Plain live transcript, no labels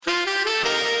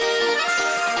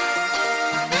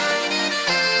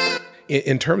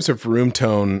In terms of room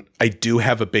tone, I do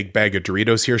have a big bag of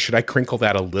Doritos here. Should I crinkle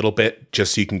that a little bit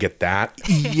just so you can get that?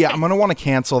 Yeah, I'm going to want to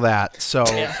cancel that. So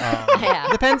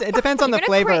It depends on the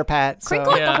flavor, Pat.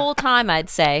 Crinkle it the whole time, I'd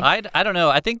say. I don't know.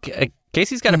 I think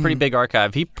Casey's got a pretty big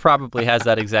archive. He probably has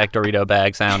that exact Dorito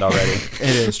bag sound already.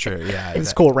 It is true, yeah. If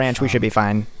it's Cool Ranch, we should be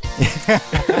fine.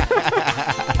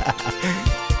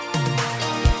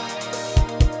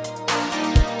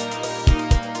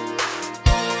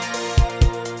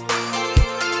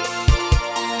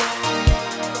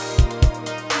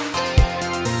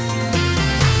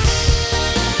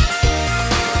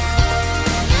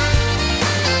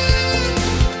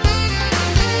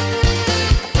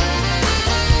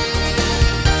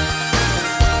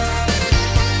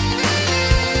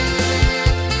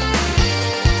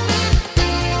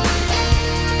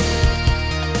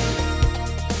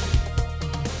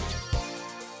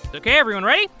 Okay, everyone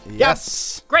ready?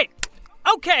 Yes. Great.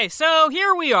 Okay, so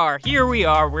here we are.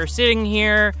 We're sitting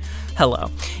here. Hello.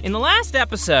 In the last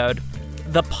episode,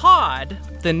 the pod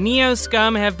the Neo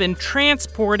Scum have been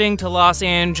transporting to Los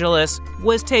Angeles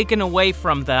was taken away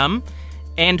from them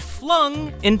and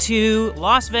flung into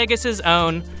Las Vegas's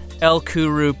own El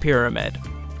Kuru Pyramid.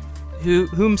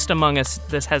 Whomst among us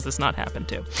has this not happened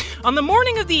to? On the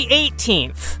morning of the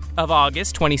 18th of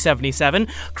August, 2077,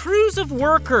 crews of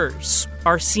workers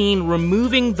are seen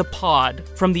removing the pod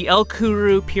from the El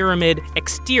Kuru Pyramid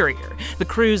exterior. The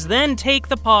crews then take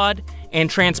the pod and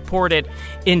transport it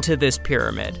into this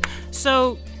pyramid.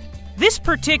 So, this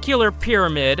particular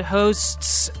pyramid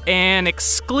hosts an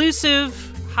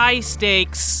exclusive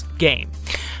high-stakes game.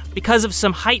 Because of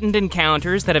some heightened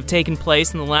encounters that have taken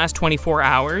place in the last 24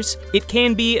 hours, it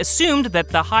can be assumed that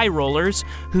the high rollers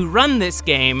who run this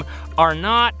game are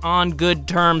not on good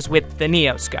terms with the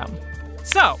Neo Scum.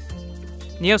 So,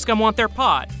 Neo Scum want their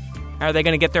pod. How are they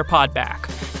going to get their pod back?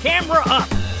 Camera up!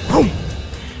 Boom!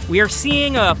 We are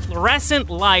seeing a fluorescent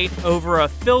light over a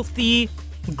filthy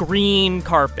green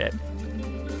carpet.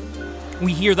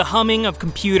 We hear the humming of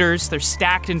computers. They're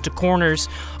stacked into corners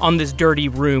on this dirty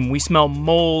room. We smell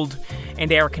mold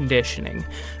and air conditioning.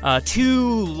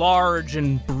 Two large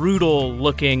and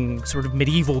brutal-looking sort of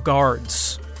medieval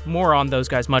guards, more on those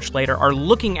guys much later, are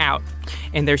looking out,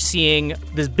 and they're seeing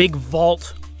this big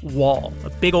vault wall, a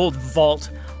big old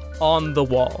vault on the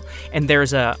wall. And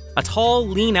there's a tall,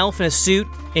 lean elf in a suit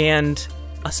and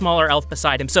a smaller elf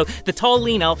beside him. So the tall,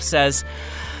 lean elf says,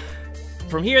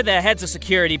 "From here, the heads of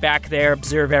security back there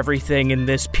observe everything in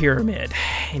this pyramid."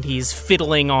 And he's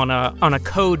fiddling on a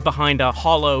code behind a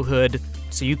hollow hood,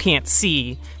 so you can't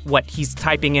see what he's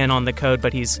typing in on the code,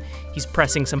 but he's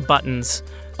pressing some buttons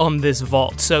on this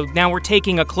vault. So now we're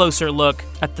taking a closer look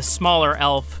at the smaller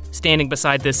elf standing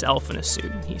beside this elf in a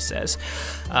suit. He says,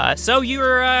 "So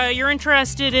you're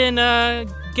interested in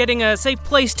getting a safe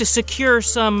place to secure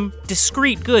some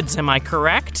discreet goods, am I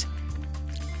correct?"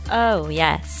 Oh,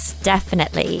 yes,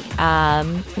 definitely.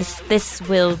 This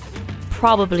will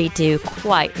probably do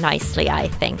quite nicely, I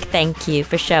think. Thank you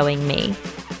for showing me.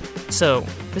 So,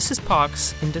 this is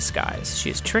Pox in disguise. She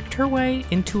has tricked her way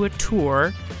into a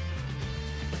tour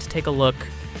to take a look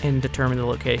and determine the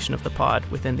location of the pod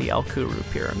within the El Kuru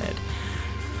Pyramid.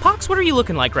 Pox, what are you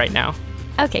looking like right now?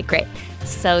 Okay, great.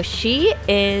 So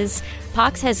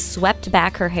Pox has swept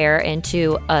back her hair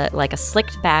into a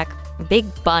slicked back, big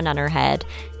bun on her head.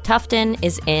 Tufton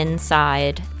is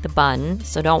inside the bun,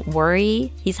 so don't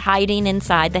worry. He's hiding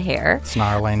inside the hair.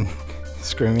 Snarling,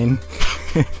 screaming.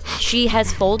 She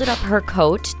has folded up her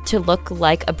coat to look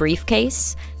like a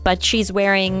briefcase, but she's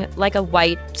wearing like a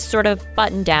white sort of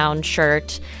button-down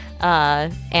shirt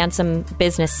and some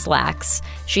business slacks.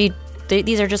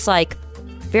 These are just like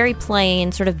very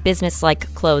plain, sort of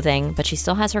business-like clothing, but she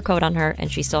still has her coat on her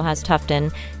and she still has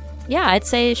Tufton. Yeah, I'd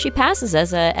say she passes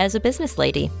as a business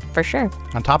lady, for sure.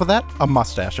 On top of that, a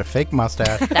mustache, a fake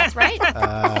mustache. That's right.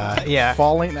 Yeah.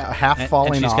 Falling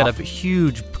and she's off. got a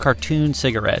huge cartoon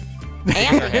cigarette.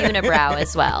 And a unibrow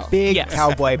as well. Big Yes.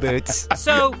 cowboy boots.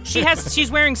 So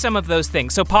she's wearing some of those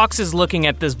things. So Pox is looking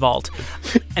at this vault,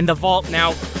 and the vault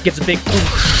now gives a big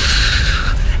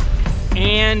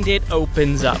and it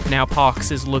opens up. Now Pox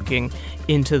is looking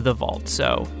into the vault.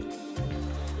 So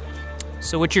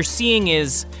what you're seeing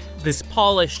is this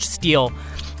polished steel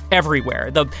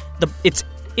everywhere. It's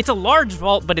a large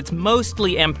vault, but it's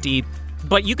mostly empty.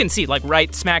 But you can see, like,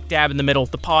 right smack dab in the middle,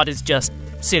 the pod is just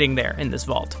sitting there in this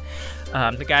vault.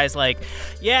 The guy's like,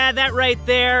 "Yeah, that right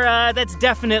there, that's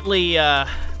definitely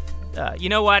You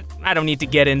know what? I don't need to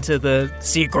get into the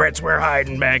secrets we're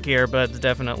hiding back here, but it's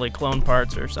definitely clone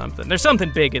parts or something. There's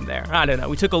something big in there. I don't know.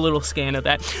 We took a little scan of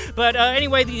that. But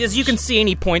anyway, as you can see, and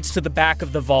he points to the back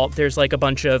of the vault, there's like a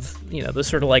bunch of, the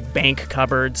sort of like bank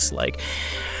cupboards. Like,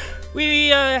 we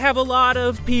have a lot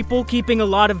of people keeping a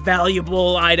lot of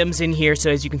valuable items in here. So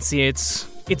as you can see, it's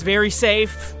very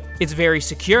safe. It's very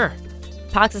secure.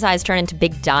 Pox's eyes turn into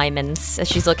big diamonds as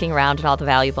she's looking around at all the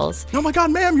valuables. Oh my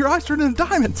god, ma'am, your eyes turn into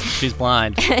diamonds. She's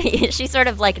blind. She sort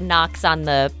of like knocks on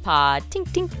the pod. Tink,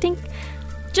 tink, tink.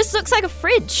 Just looks like a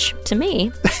fridge to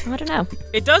me. I don't know.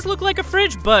 It does look like a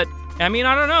fridge, but I mean,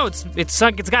 I don't know.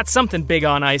 It's got something big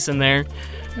on ice in there.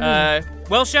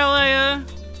 Well, shall I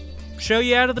show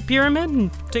you out of the pyramid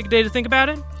and take a day to think about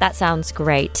it? That sounds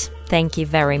great. Thank you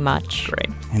very much. Great.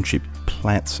 And she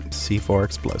plants C4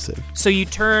 explosive. So you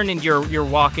turn and you're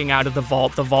walking out of the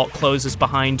vault. The vault closes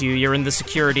behind you. You're in the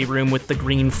security room with the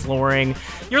green flooring.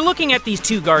 You're looking at these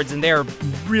two guards, and they're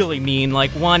really mean.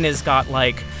 Like, one has got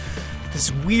like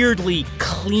this weirdly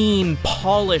clean,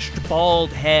 polished,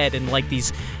 bald head, and like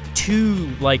these two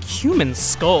like human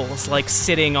skulls like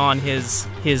sitting on his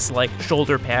like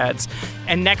shoulder pads.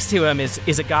 And next to him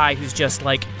is a guy who's just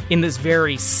like in this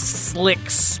very slick,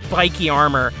 spiky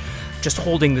armor, just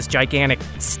holding this gigantic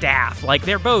staff. Like,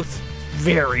 they're both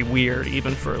very weird,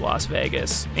 even for Las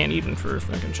Vegas, and even for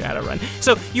fucking Shadowrun.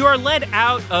 So you are led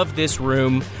out of this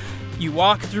room. You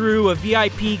walk through a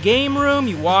VIP game room.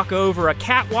 You walk over a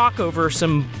catwalk over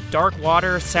some dark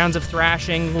water, sounds of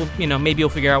thrashing. Well, maybe you'll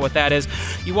figure out what that is.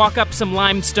 You walk up some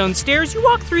limestone stairs. You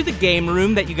walk through the game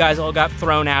room that you guys all got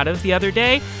thrown out of the other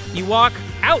day. You walk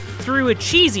out through a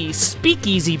cheesy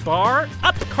speakeasy bar,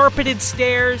 up carpeted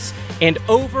stairs, and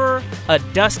over a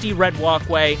dusty red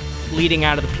walkway leading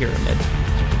out of the pyramid.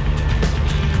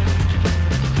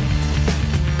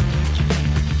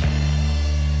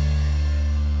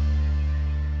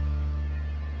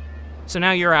 So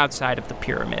now you're outside of the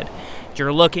pyramid.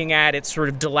 You're looking at its sort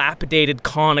of dilapidated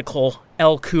conical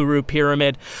El Kuru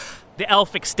pyramid. The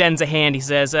elf extends a hand. He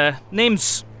says,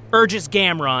 name's Urgis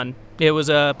Gamron. It was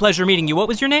a pleasure meeting you. What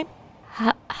was your name?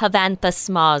 Havantha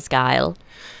Smarsguile.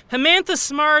 Hamantha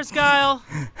Smarsguile.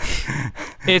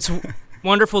 It's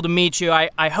wonderful to meet you.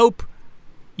 I hope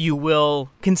you will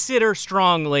consider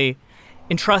strongly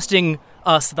entrusting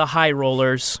us, the High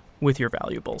Rollers, with your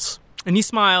valuables. And he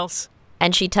smiles.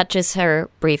 And she touches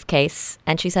her briefcase,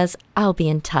 and she says, I'll be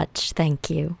in touch. Thank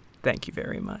you. Thank you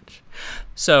very much.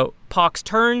 So Pox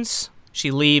turns. She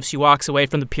leaves. She walks away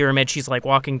from the pyramid. She's like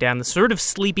walking down the sort of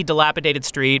sleepy, dilapidated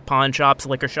street, pawn shops,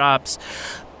 liquor shops,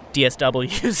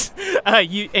 DSWs.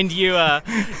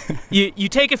 You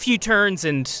take a few turns,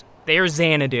 and there's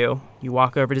Xanadu. You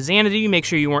walk over to Xanadu. You make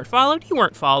sure you weren't followed. You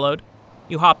weren't followed.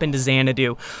 You hop into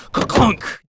Xanadu.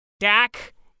 Ka-clunk!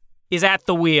 Dak is at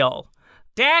the wheel.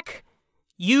 Dak,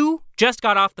 you just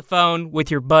got off the phone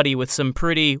with your buddy with some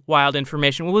pretty wild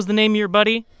information. What was the name of your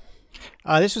buddy?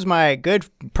 This was my good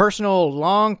personal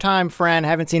longtime friend,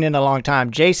 haven't seen in a long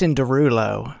time, Jason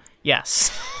Derulo.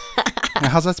 Yes.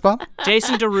 How's that spelled?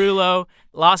 Jason Derulo,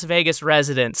 Las Vegas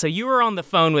resident. So you were on the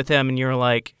phone with him and you're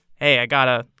like, hey,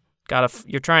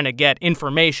 you're trying to get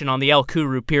information on the El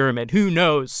Kuru Pyramid. Who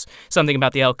knows something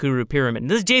about the El Kuru Pyramid? And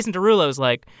this Jason Derulo's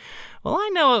like, well, I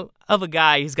know of a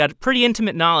guy who's got pretty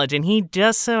intimate knowledge, and he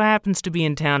just so happens to be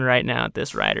in town right now at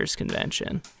this writers'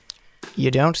 convention. You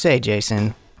don't say,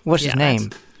 Jason. What's his name?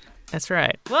 That's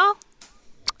right. Well,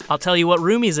 I'll tell you what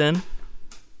room he's in.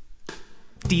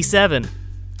 D7.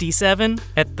 D7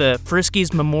 at the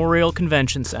Friskies Memorial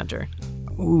Convention Center.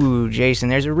 Ooh, Jason,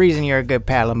 there's a reason you're a good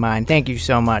pal of mine. Thank you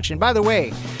so much. And by the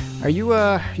way, are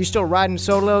you still riding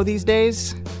solo these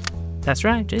days? That's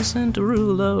right, Jason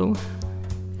Derulo.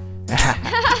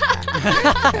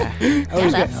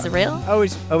 That's real.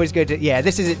 Always good to. Yeah,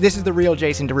 this is the real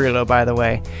Jason Derulo, by the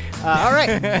way. All right.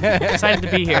 Excited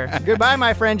to be here. Goodbye,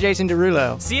 my friend Jason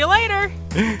Derulo. See you later.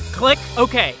 Click.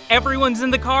 Okay, everyone's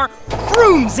in the car.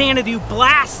 Vroom! Xanadu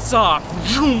blasts off.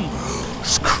 Vroom!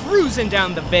 Cruising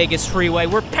down the Vegas freeway.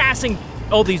 We're passing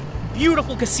all these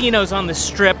beautiful casinos on the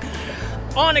Strip.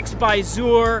 Onyx by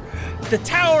Zur, the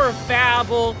Tower of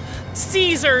Babel,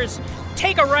 Caesars.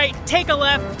 Take a right, take a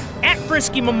left, at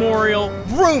Frisky Memorial,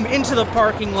 vroom, into the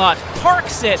parking lot,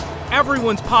 parks it,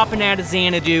 everyone's popping out of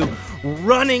Xanadu,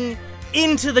 running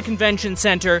into the convention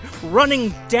center,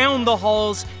 running down the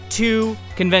halls to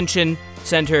Convention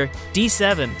Center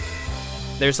D7.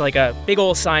 There's like a big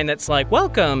old sign that's like,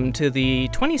 welcome to the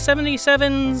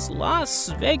 2077's Las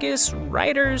Vegas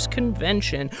Writers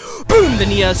Convention. Boom, the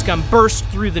Neo Scum burst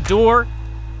through the door,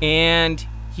 and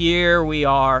here we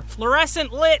are.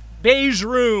 Fluorescent lit beige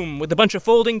room with a bunch of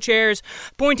folding chairs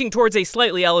pointing towards a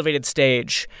slightly elevated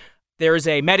stage. There's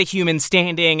a metahuman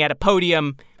standing at a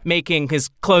podium making his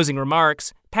closing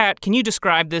remarks. Pat, can you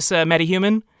describe this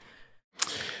metahuman?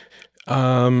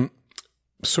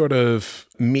 Sort of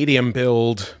medium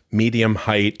build, medium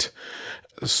height,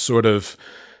 sort of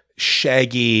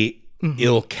shaggy,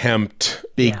 ill-kempt,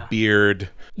 big beard,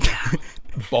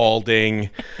 balding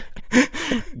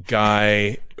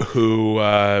guy who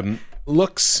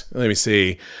looks, let me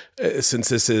see, since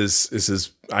this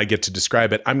is I get to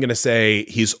describe it, I'm going to say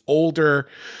he's older,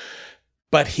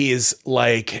 but he's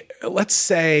like, let's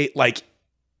say like,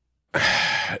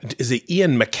 is it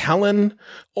Ian McKellen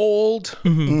old?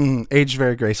 Aged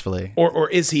very gracefully. Or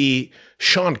is he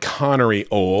Sean Connery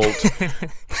old?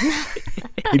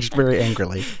 Aged very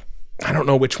angrily. I don't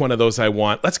know which one of those I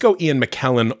want. Let's go Ian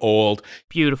McKellen old.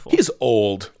 Beautiful. He's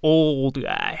old. Old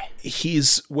guy.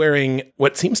 He's wearing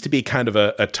what seems to be kind of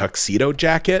a tuxedo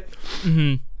jacket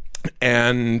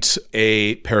and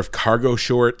a pair of cargo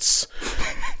shorts.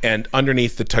 And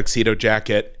underneath the tuxedo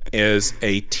jacket is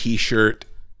a T-shirt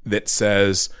that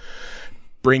says,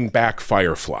 "Bring back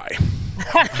Firefly."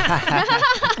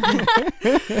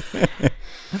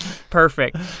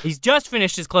 Perfect. He's just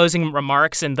finished his closing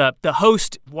remarks, and the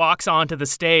host walks onto the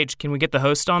stage. Can we get the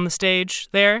host on the stage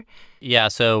there? Yeah,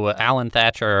 so Alan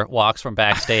Thatcher walks from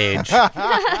backstage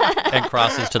and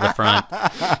crosses to the front.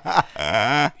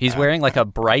 He's wearing like a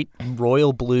bright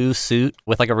royal blue suit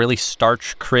with like a really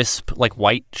starch crisp like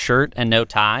white shirt and no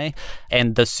tie.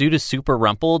 And the suit is super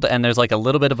rumpled and there's like a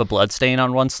little bit of a blood stain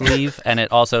on one sleeve. And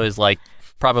it also is like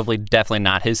definitely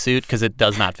not his suit because it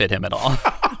does not fit him at all.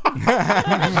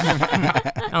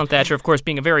 Alan Thatcher, of course,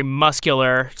 being a very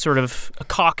muscular, sort of a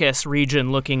Caucasus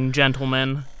region-looking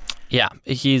gentleman. Yeah,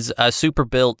 he's a super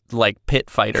built, like, pit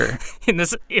fighter. In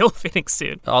this ill-fitting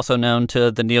suit. Also known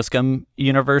to the Neoscum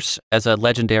universe as a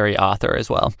legendary author as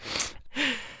well.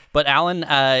 But Alan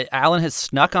has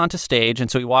snuck onto stage,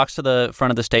 and so he walks to the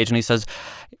front of the stage and he says,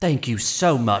 "Thank you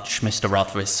so much, Mr.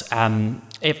 Rothfuss.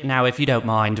 If you don't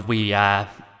mind, we're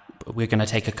going to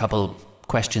take a couple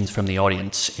questions from the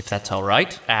audience, if that's all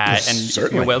right. Yes, and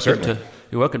certainly,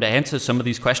 you're welcome to answer some of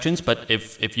these questions. But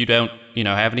if you don't,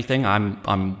 have anything,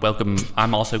 I'm welcome.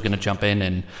 I'm also going to jump in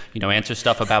and answer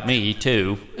stuff about me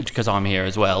too, because I'm here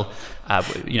as well.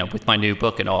 With my new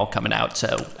book and all coming out.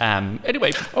 So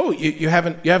anyway. Oh, you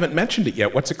haven't mentioned it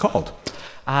yet. What's it called?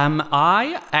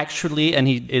 I actually, and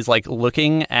he is like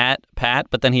looking at Pat,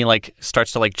 but then he like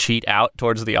starts to like cheat out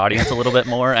towards the audience a little bit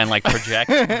more and like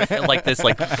project like this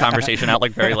like conversation out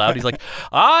like very loud. He's like,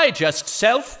 I just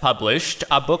self-published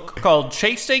a book called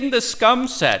Chasing the Scum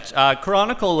Set, a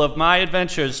chronicle of my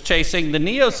adventures chasing the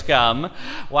Neoscum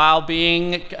while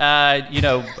being,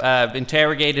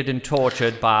 interrogated and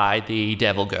tortured by the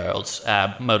Devil Girls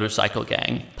motorcycle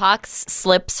gang. Pox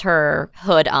slips her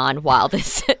hood on while he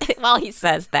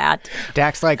says that.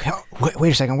 Dak's like,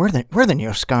 wait a second, we're the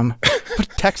Neoscum.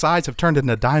 Tech's eyes have turned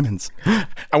into diamonds.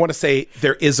 I want to say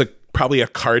there is probably a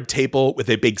card table with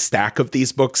a big stack of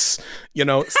these books,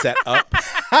 set up.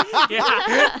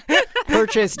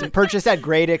 Purchased at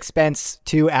great expense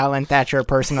to Alan Thatcher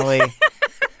personally.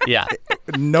 Yeah.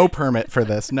 No permit for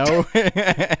this. No.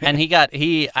 And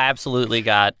he absolutely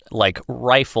got like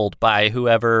rifled by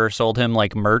whoever sold him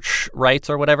like merch rights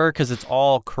or whatever, because it's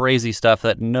all crazy stuff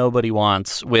that nobody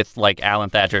wants with like Alan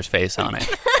Thatcher's face on it.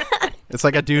 It's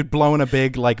like a dude blowing a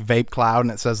big like vape cloud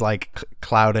and it says like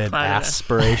clouded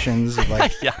aspirations of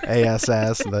like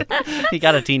ASS. He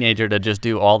got a teenager to just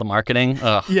do all the marketing.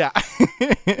 Ugh. Yeah.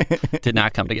 Did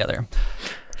not come together.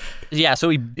 Yeah, so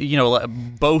he,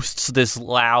 boasts this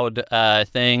loud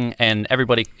thing, and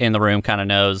everybody in the room kind of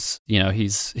knows,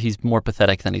 he's more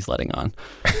pathetic than he's letting on.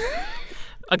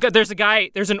 There's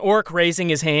an orc raising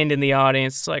his hand in the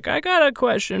audience. It's like, I got a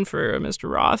question for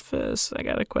Mr. Rothfuss. I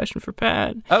got a question for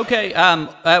Pat. Okay,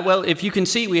 well, if you can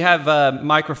see, we have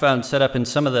microphones set up in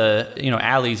some of the,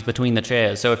 alleys between the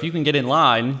chairs. So if you can get in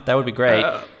line, that would be great.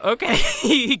 Okay.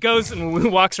 He goes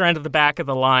and walks around to the back of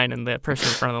the line, and the person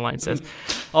in front of the line says,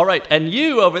 all right, and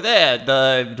you over there,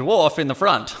 the dwarf in the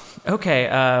front. Okay,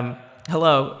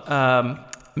 hello,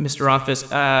 Mr.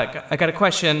 Rothfuss. I got a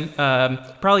question.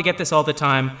 Probably get this all the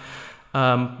time.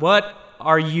 What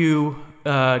are you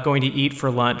going to eat for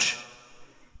lunch?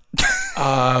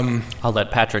 I'll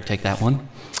let Patrick take that one.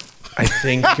 I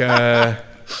think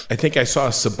I saw a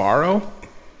Sbarro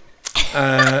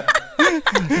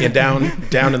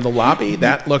down in the lobby.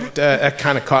 That looked that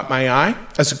kind of caught my eye.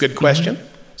 That's a good question.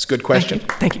 It's a good question.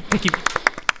 Thank you.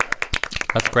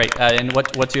 That's great. And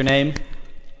what's your name?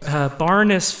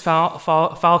 Barnus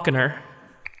Falconer.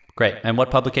 Great. And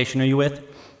what publication are you with?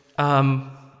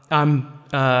 I'm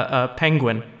a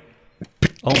penguin.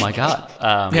 Oh my God.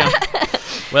 Yeah.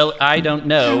 Well, I don't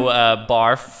know,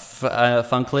 Barf,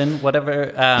 Funklin,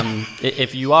 whatever.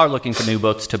 If you are looking for new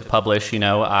books to publish,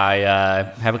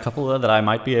 I have a couple that I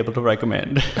might be able to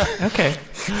recommend. Okay.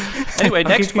 Anyway,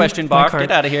 next question, Barf.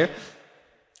 Get out of here.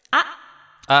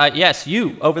 Yes,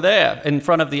 you over there in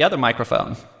front of the other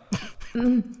microphone.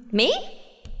 Me?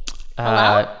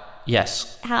 Hello?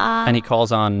 Yes. And he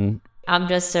calls on. I'm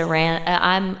just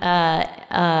I'm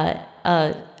a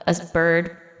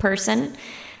bird person,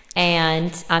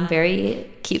 and I'm very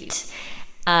cute.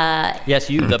 Yes,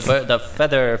 you, the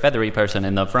feathery person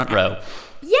in the front row.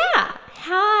 Yeah.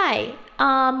 Hi.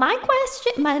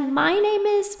 My name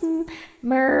is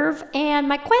Merv, and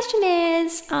my question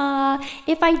is,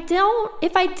 if I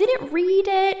didn't read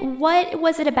it, what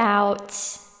was it about?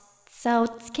 So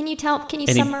can you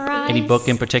summarize? Any book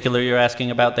in particular you're asking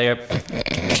about there?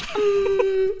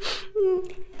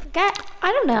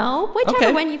 I don't know.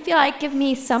 Whichever one you feel like give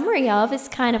me a summary of is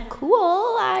kind of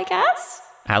cool, I guess.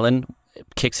 Alan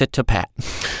kicks it to Pat.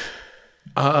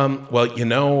 Well,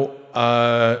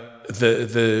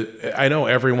 I know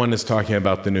everyone is talking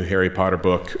about the new Harry Potter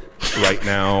book right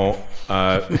now.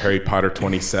 Harry Potter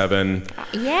 27.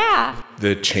 Yeah.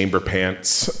 The chamber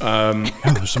pants.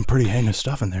 There's some pretty heinous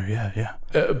stuff in there. Yeah.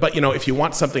 But if you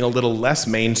want something a little less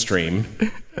mainstream,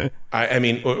 I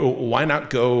mean, why not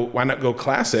go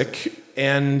classic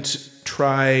and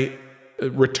try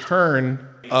Return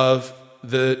of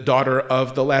the Daughter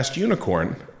of the Last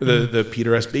Unicorn? The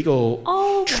Peter S. Beagle.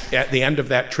 Oh. At the end of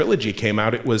that trilogy came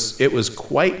out. It was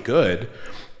quite good.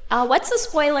 What's the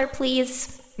spoiler,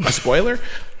 please? A spoiler?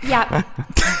 Yeah.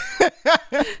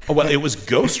 Well, it was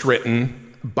ghostwritten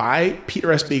by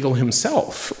Peter S. Beagle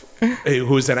himself,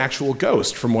 who is an actual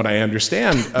ghost, from what I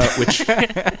understand,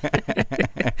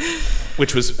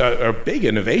 which was a big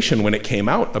innovation when it came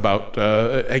out about,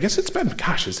 I guess has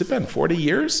it been 40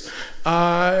 years?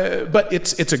 But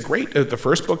it's a great, the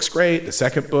first book's great, the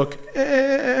second book,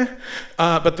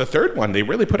 but the third one, they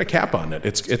really put a cap on it.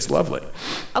 It's lovely.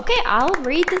 Okay, I'll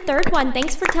read the third one.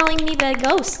 Thanks for telling me the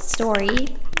ghost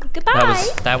story. Goodbye.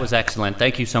 That was excellent.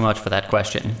 Thank you so much for that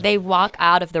question. They walk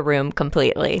out of the room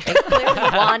completely. They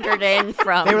clearly wandered in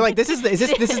from. They were like, "This is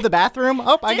the bathroom."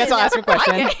 Oh, I guess I'll ask a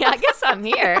question. I guess I'm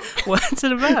here. What's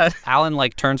it about? Alan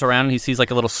turns around and he sees a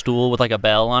little stool with a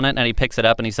bell on it, and he picks it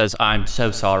up and he says, "I'm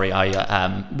so sorry.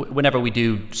 Whenever we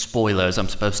do spoilers, I'm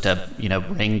supposed to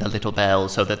ring the little bell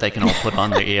so that they can all put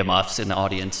on their earmuffs in the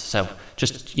audience. So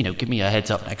just give me a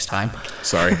heads up next time."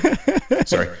 Sorry.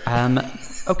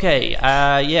 Okay,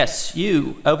 yes,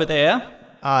 you over there.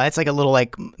 It's like a little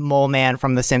mole man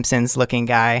from The Simpsons looking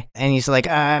guy, and he's like,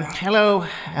 "Hello,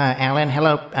 Alan.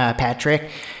 Hello,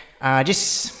 Patrick.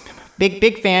 Just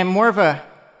big fan. More of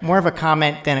a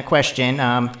comment than a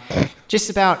question.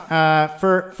 Just about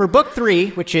for book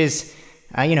 3, which is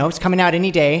it's coming out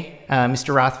any day,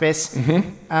 Mr. Rothfuss.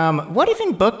 Mm-hmm. What if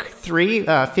in book 3,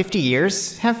 50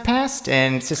 years have passed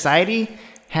and society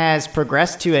has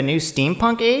progressed to a new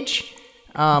steampunk age?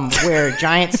 Where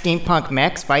giant steampunk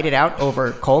mechs fight it out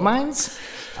over coal mines.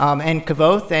 And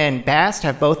Kavoth and Bast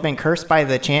have both been cursed by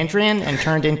the Chandrian and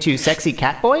turned into sexy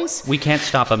cat boys. We can't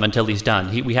stop him until he's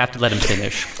done. We have to let him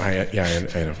finish. I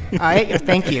know.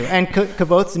 Thank you. And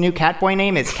Kavoth's new cat boy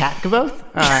name is Cat Kavoth.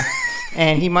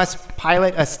 And he must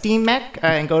pilot a steam mech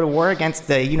and go to war against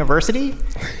the university,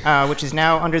 which is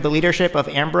now under the leadership of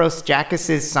Ambrose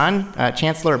Jackus's son,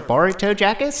 Chancellor Boruto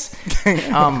Jackus.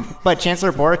 But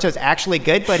Chancellor Boruto is actually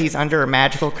good, but he's under a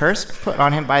magical curse put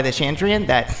on him by the Chandrian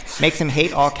that makes him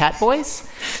hate all cat boys.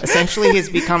 Essentially, he's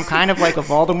become kind of like a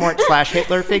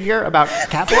Voldemort/Hitler figure about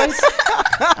cat boys.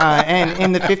 And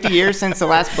in the 50 years since the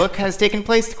last book has taken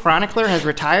place, the chronicler has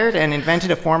retired and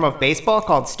invented a form of baseball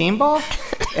called Steamball,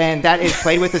 and that is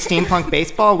played with a steampunk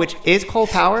baseball, which is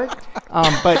coal-powered.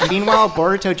 But meanwhile,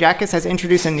 Boruto Jackus has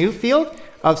introduced a new field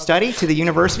of study to the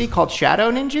university called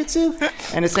Shadow Ninjutsu,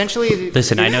 and essentially...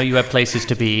 Listen, I know you have places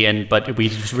to be, but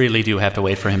we really do have to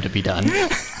wait for him to be done.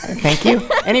 Thank you.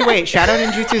 Anyway, Shadow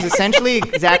Ninjutsu is essentially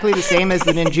exactly the same as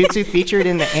the ninjutsu featured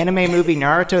in the anime movie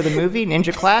Naruto the Movie,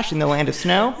 Ninja Clash in the Land of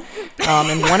Snow.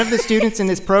 And one of the students in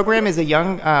this program is a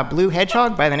young blue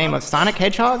hedgehog by the name of Sonic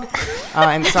Hedgehog,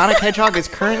 and Sonic Hedgehog is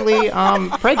currently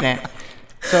pregnant.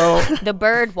 So the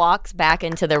bird walks back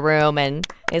into the room and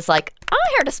is like, "I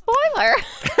heard a spoiler."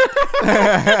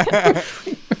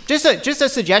 Just a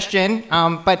suggestion,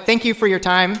 but thank you for your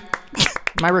time.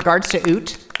 My regards to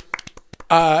Oot.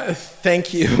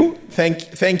 Thank you.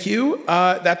 Thank you.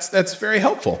 That's very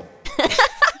helpful.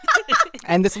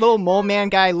 And this little mole man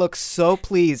guy looks so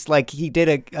pleased, like he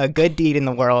did a good deed in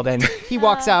the world, and he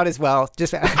walks out as well.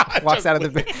 Just walks out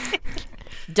of the.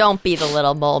 Don't be the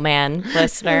little mole man,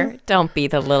 listener. Don't be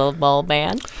the little mole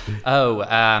man. Oh,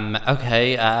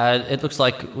 okay. It looks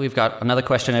like we've got another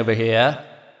question over here.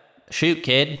 Shoot,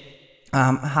 kid.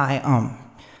 Hi.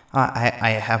 I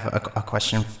have a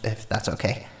question, if that's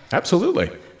okay.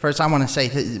 Absolutely. First, I want to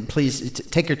say, please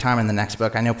take your time in the next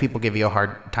book. I know people give you a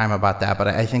hard time about that, but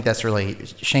I think that's really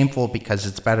shameful because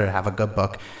it's better to have a good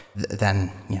book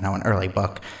than, an early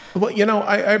book. Well,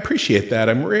 I appreciate that.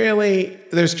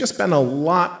 There's just been a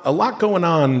lot going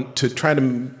on to try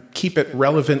to keep it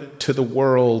relevant to the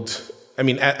world. I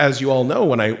mean, as you all know,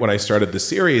 when I started the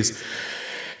series,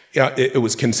 it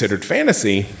was considered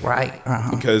fantasy. Right.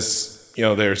 Because,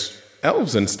 there's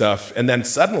elves and stuff, and then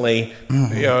suddenly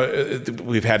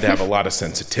we've had to have a lot of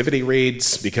sensitivity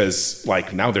reads because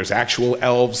now there's actual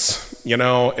elves.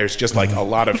 There's just a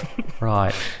lot of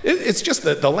right. It's just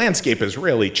that the landscape has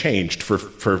really changed for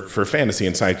fantasy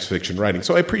and science fiction writing.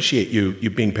 So I appreciate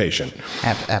you being patient.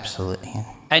 Absolutely.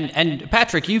 And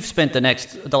Patrick, you've spent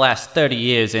the last 30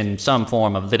 years in some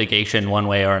form of litigation one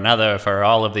way or another for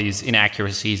all of these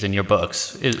inaccuracies in your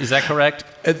books. Is that correct?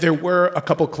 There were a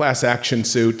couple class action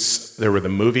suits. There were the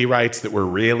movie rights that were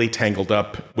really tangled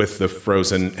up with the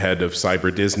frozen head of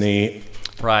Cyber Disney.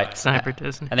 Right. Cyber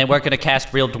Disney. And they weren't going to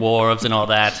cast real dwarves and all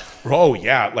that. Oh,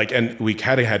 yeah. And we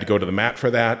kind of had to go to the mat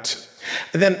for that.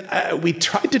 And then we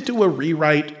tried to do a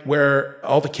rewrite where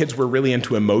all the kids were really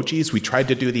into emojis. We tried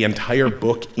to do the entire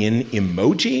book in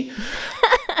emoji.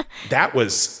 That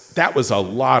was a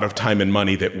lot of time and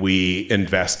money that we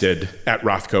invested at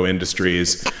Rothko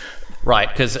Industries. Right,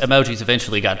 because emojis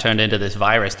eventually got turned into this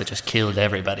virus that just killed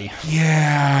everybody.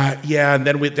 Yeah. And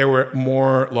then there were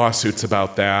more lawsuits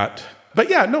about that. But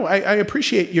yeah, no, I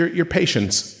appreciate your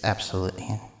patience. Absolutely.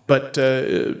 But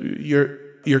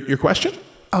your question?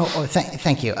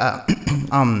 Thank you.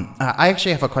 I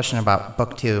actually have a question about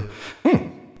book 2.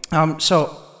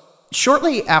 So,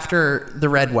 shortly after the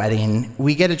Red Wedding,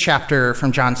 we get a chapter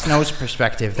from Jon Snow's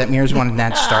perspective that mirrors one of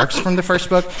Ned Stark's from the first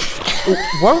book.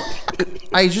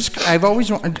 I've always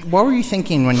wondered, what were you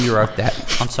thinking when you wrote that?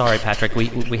 I'm sorry, Patrick.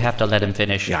 We have to let him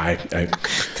finish. Yeah, I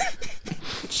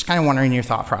just kind of wondering your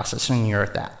thought process when you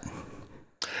wrote that.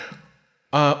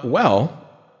 Well.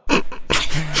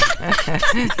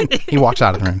 He walks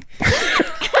out of the room.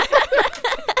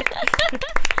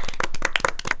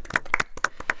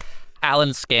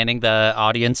 Alan's scanning the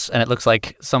audience, and it looks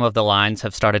like some of the lines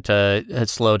have started to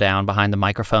slow down behind the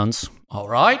microphones. All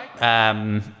right.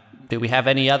 Do we have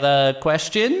any other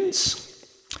questions?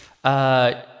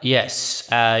 Yes.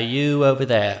 You over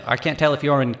there. I can't tell if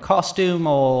you're in costume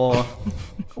or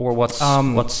what's.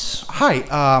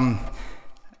 Hi.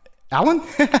 Alan?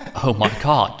 Oh my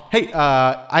God. Hey,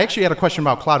 I actually had a question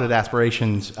about Clouded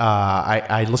Aspirations.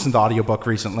 I listened to the audiobook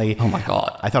recently. Oh my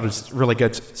God. I thought it was really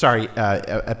good. Sorry,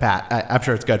 Pat. I'm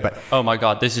sure it's good, but... Oh my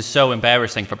God, this is so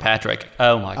embarrassing for Patrick.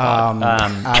 Oh my God.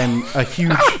 I'm a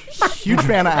huge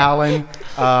fan of Alan.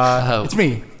 It's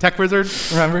me, Tech Wizard,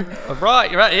 remember?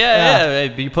 Right, yeah.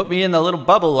 You put me in the little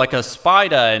bubble like a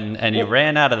spider and you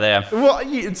ran out of there. Well,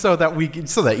 so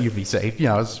that you'd be safe.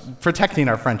 It's protecting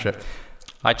our friendship.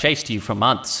 I chased you for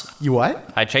months. You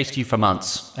what? I chased you for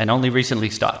months and only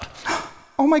recently stopped.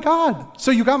 Oh my God.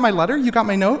 So you got my letter? You got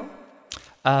my note?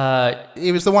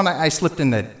 It was the one I slipped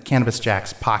in the Cannabis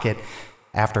Jack's pocket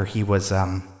after he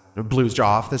blew his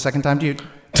jaw off the second time.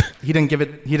 He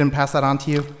didn't pass that on to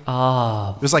you?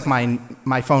 Oh. It was like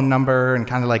my phone number and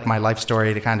kind of like my life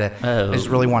story to kind of, I just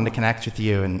really wanted to connect with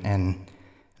you and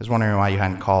I was wondering why you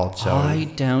hadn't called. So I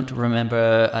don't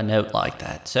remember a note like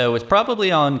that. So it's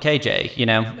probably on KJ.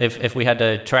 If we had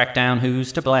to track down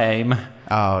who's to blame,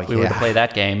 we were to play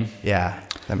that game. Yeah,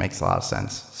 that makes a lot of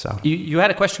sense. So you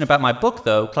had a question about my book,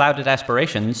 though, Clouded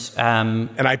Aspirations. And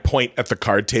I point at the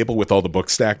card table with all the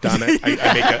books stacked on it.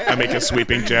 I make a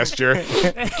sweeping gesture.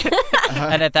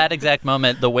 And at that exact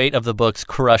moment, the weight of the books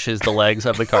crushes the legs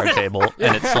of the card table,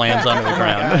 and it slams onto the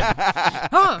ground.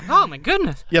 Oh my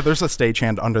goodness. Yeah, there's a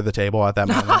stagehand under the table at that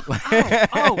moment.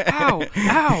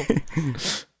 Ow.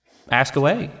 Ask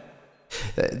away.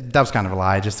 That was kind of a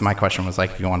lie. Just my question was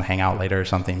like, if you want to hang out later or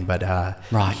something. But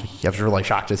right. I was really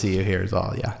shocked to see you here as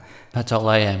well. Yeah. That's all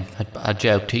I am. A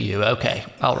joke to you. Okay.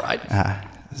 All right.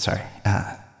 Sorry.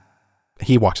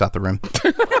 He walks out the room.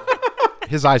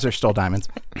 His eyes are still diamonds.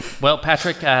 Well,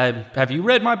 Patrick, have you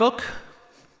read my book?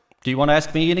 Do you want to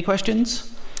ask me any questions?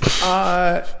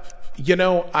 No.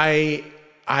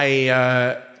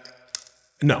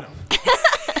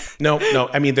 No.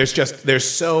 I mean, there's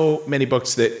so many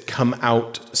books that come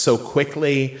out so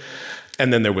quickly.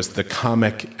 And then there was the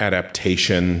comic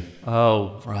adaptation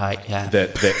Oh, right, yeah.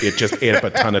 that it just ate up a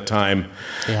ton of time.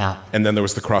 Yeah. And then there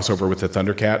was the crossover with the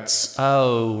Thundercats.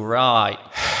 Oh, right.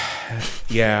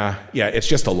 Yeah, it's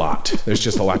just a lot. There's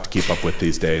just a lot to keep up with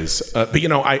these days. But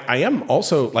I am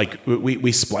also like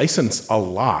we splicence a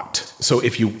lot. So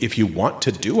if you want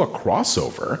to do a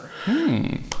crossover,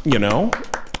 I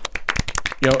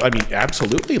mean,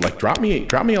 absolutely. Like, drop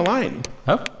me a line.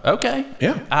 Oh, okay.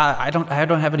 Yeah. I don't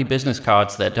have any business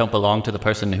cards that don't belong to the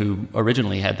person who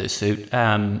originally had this suit.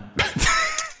 I'll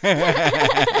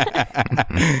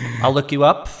look you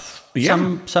up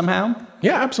somehow.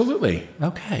 Yeah, absolutely.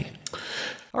 Okay.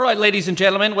 All right, ladies and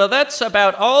gentlemen. Well, that's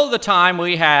about all the time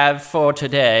we have for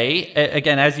today.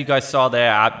 Again, as you guys saw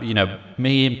there,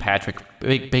 me and Patrick,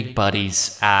 big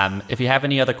buddies. If you have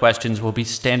any other questions, we'll be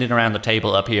standing around the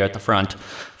table up here at the front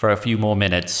for a few more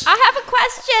minutes. I have a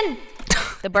question.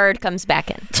 The bird comes back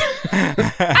in. I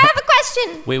have a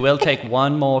question. We will take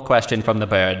one more question from the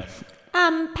bird.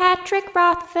 Patrick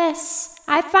Rothfuss,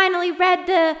 I finally read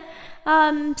the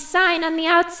sign on the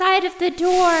outside of the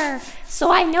door,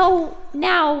 so I know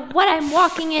now what I'm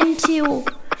walking into.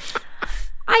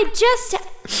 I just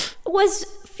was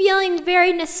feeling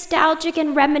very nostalgic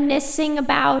and reminiscing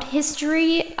about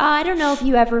history. I don't know if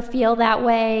you ever feel that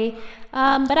way,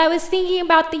 but I was thinking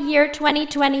about the year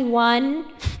 2021,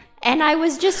 and I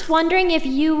was just wondering if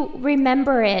you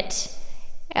remember it,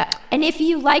 and if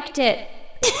you liked it.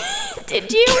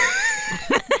 Did you?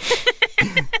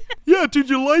 Yeah, did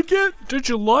you like it? Did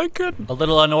you like it? A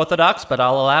little unorthodox, but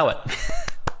I'll allow it.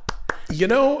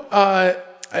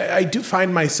 I do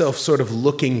find myself sort of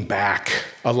looking back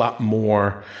a lot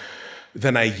more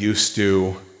than I used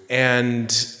to.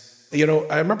 And,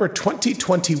 I remember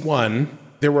 2021,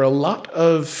 there were a lot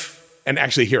of, and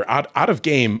actually here, out of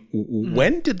game,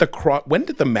 when did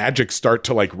the magic start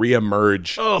to like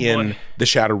reemerge in the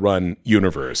Shadowrun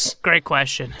universe? Great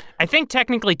question. I think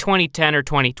technically 2010 or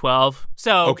 2012.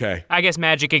 So okay. I guess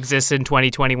magic exists in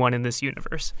 2021 in this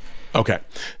universe. Okay.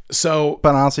 So,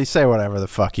 but honestly, say whatever the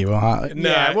fuck you want.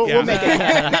 We'll make it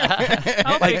happen.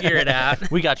 I'll figure it out.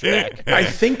 We got your back. I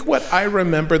think what I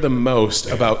remember the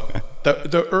most about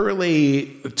the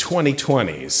early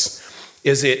 2020s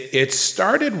is it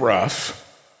started rough,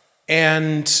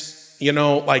 and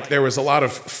there was a lot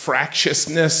of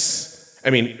fractiousness. I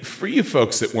mean, for you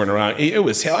folks that weren't around, it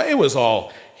was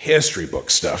all history book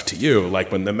stuff to you.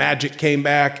 Like when the magic came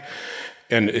back,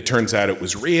 and it turns out it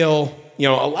was real. A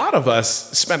lot of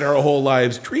us spent our whole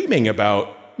lives dreaming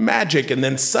about magic, and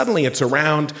then suddenly it's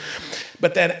around.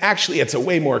 But then actually, it's a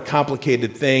way more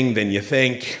complicated thing than you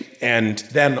think. And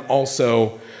then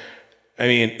also,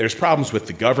 there's problems with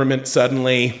the government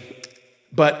suddenly.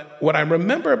 But what I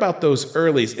remember about those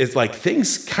earlies is like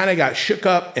things kind of got shook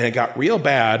up and it got real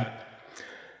bad.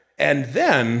 And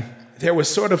then there was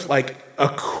sort of like a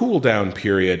cool down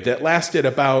period that lasted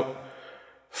about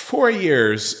 4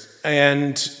 years.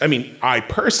 And I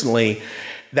personally,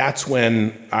 that's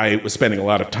when I was spending a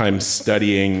lot of time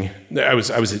studying. I was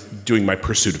doing my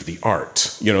pursuit of the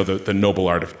art, the noble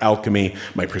art of alchemy,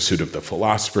 my pursuit of the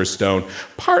Philosopher's Stone,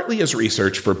 partly as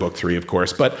research for book 3, of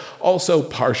course, but also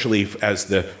partially as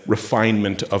the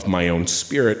refinement of my own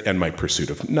spirit and my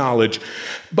pursuit of knowledge.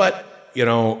 But,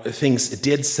 things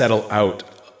did settle out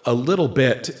a little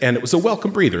bit, and it was a welcome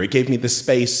breather. It gave me the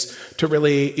space to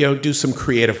really, do some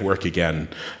creative work again.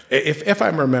 If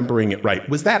I'm remembering it right,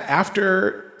 was that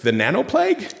after the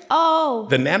nanoplague? Oh.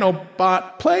 The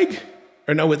nanobot plague?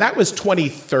 Or no, that was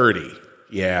 2030.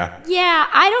 Yeah. Yeah,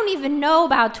 I don't even know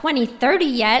about 2030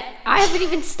 yet. I haven't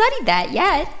even studied that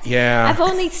yet. Yeah. I've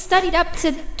only studied up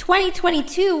to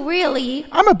 2022, really.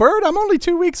 I'm a bird. I'm only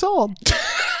 2 weeks old.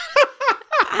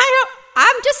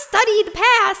 I'm just studying the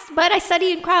past, but I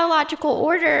study in chronological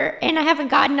order, and I haven't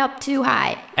gotten up too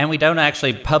high. And we don't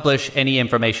actually publish any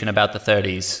information about the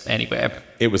 30s anywhere.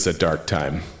 It was a dark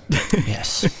time.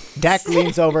 Yes. Dak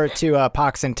leans over to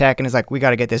Pox and Tech and is like, we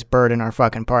got to get this bird in our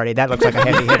fucking party. That looks like a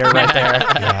heavy hitter right there.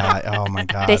 Yeah, oh my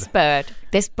God. This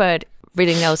bird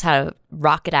really knows how to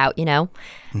rock it out,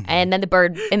 Mm-hmm. And then the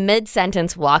bird in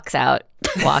mid-sentence walks out.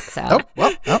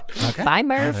 Okay. Bye,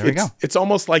 Merv. There we go. It's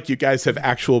almost like you guys have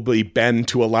actually been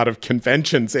to a lot of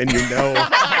conventions and We've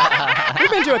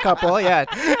been to a couple, yeah.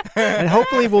 And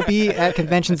hopefully we'll be at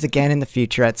conventions again in the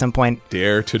future at some point.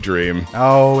 Dare to dream.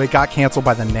 Oh, it got canceled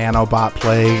by the nanobot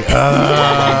plague.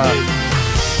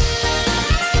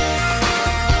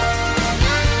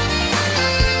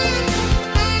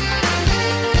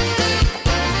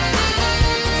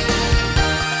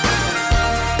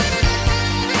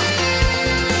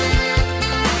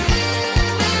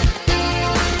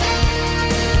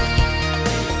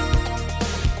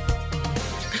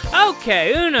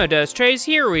 Okay, uno, dos, tres,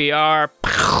 here we are.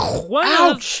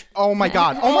 Ouch! Oh my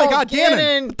god. Oh my god,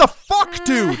 Gannon! What the fuck,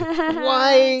 dude?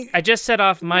 Why? I just set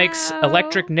off Mike's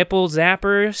electric nipple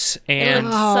zappers,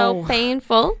 and So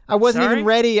painful. I wasn't Sorry? even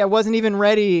ready. Are we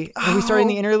starting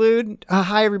the interlude?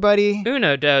 Hi, everybody.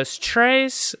 uno, dos,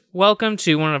 tres. Welcome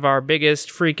to one of our biggest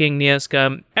freaking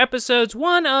Neoscum episodes.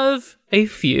 One of a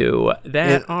few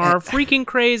that are freaking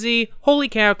crazy. Holy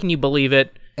cow, can you believe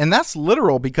it? And that's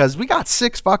literal because we got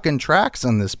 6 fucking tracks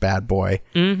on this bad boy.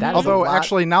 That is Although, a lot.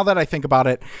 actually, now that I think about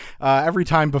it, every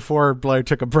time before Blair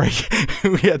took a break,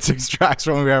 we had 6 tracks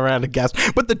when we ever had a guest.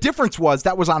 But the difference was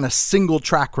that was on a single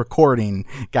track recording,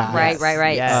 guys.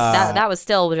 Right. Yes. That was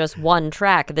still just one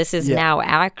track. This is now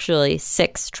actually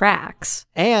 6 tracks.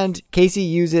 And Casey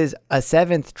uses a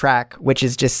 7th track, which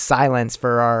is just silence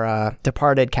for our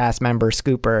departed cast member,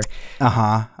 Scooper.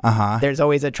 There's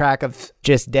always a track of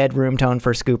just dead room tone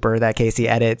for Scooper that Casey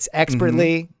edits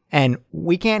expertly. And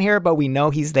we can't hear it, but we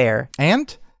know he's there.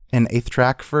 And an 8th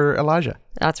track for Elijah.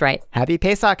 That's right. Happy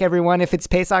Pesach, everyone. If it's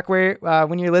Pesach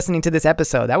when you're listening to this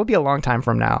episode, that would be a long time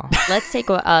from now. Let's take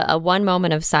a one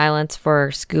moment of silence for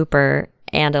Scooper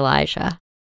and Elijah.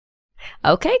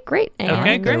 Okay, great. And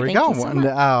Okay, great. There we thank go. you so much.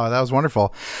 Oh, that was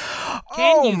wonderful. Can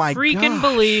oh you my freaking gosh.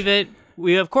 believe it?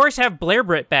 We, of course, have Blair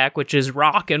Britt back, which is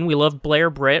rockin'. We love Blair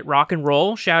Britt. Rock and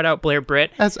roll. Shout out Blair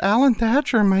Britt. That's Alan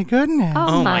Thatcher, my goodness.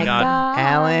 Oh, my my God. God.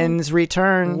 Alan's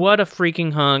return. What a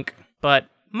freaking hunk. But,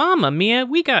 Mama Mia,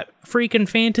 we got freaking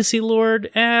Fantasy Lord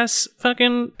ass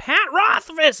fucking Pat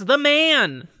Rothfuss, the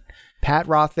man. Pat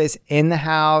Rothfuss in the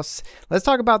house. Let's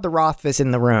talk about the Rothfuss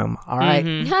in the room. All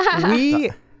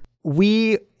right.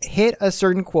 We hit a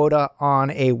certain quota on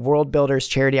a World Builders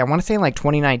charity. I want to say in like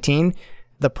 2019.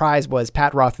 The prize was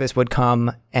Pat Rothfuss would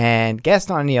come and guest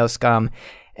on Neoscum.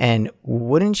 And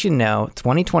wouldn't you know,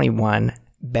 2021,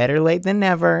 better late than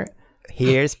never.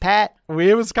 Here's Pat.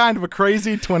 It was kind of a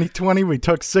crazy 2020. We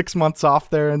took 6 months off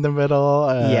there in the middle.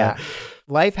 Yeah.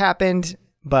 Life happened,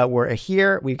 but we're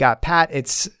here. We've got Pat.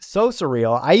 It's so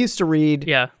surreal. I used to read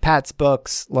Pat's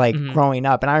books like growing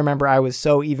up, and I remember I was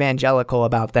so evangelical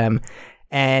about them.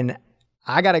 And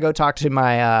I got to go talk to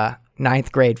my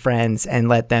 9th grade friends and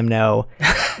let them know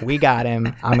we got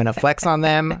him. I'm going to flex on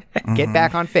them, get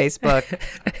back on Facebook.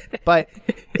 But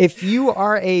if you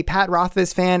are a Pat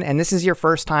Rothfuss fan and this is your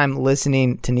first time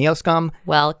listening to Neoscum,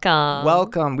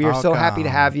 Welcome. We are so happy to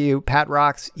have you. Pat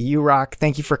rocks. You rock.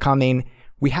 Thank you for coming.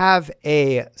 We have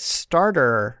a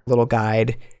starter little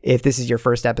guide, if this is your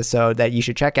first episode, that you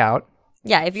should check out.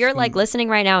 Yeah, if you're like listening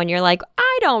right now and you're like,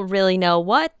 I don't really know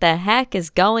what the heck is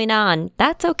going on,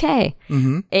 that's okay.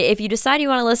 If you decide you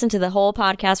want to listen to the whole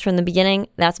podcast from the beginning,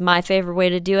 that's my favorite way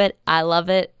to do it. I love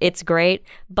it. It's great.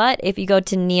 But if you go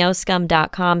to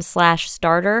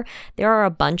neoscum.com/starter, there are a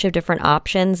bunch of different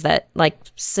options that like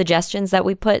suggestions that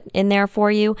we put in there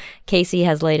for you. Casey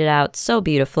has laid it out so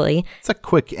beautifully. It's a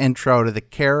quick intro to the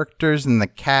characters and the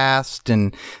cast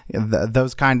and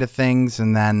those kind of things.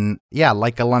 And then, yeah,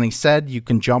 like Eleni said, you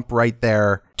can jump right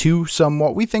there to some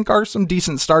what we think are some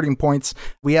decent starting points.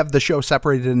 We have the show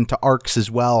separated into arcs as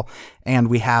well, and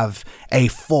we have a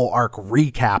full arc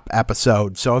recap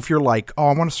episode. So if you're like, oh,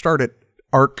 I want to start at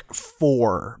arc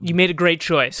 4. You made a great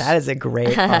choice. That is a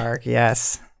great arc,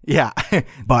 yes. Yeah,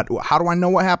 but how do I know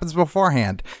what happens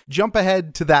beforehand? Jump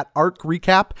ahead to that arc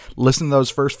recap, listen to those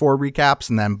first 4 recaps,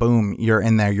 and then boom, you're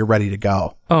in there, you're ready to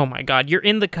go. Oh my God, you're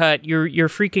in the cut. You're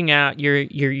freaking out.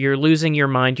 You're losing your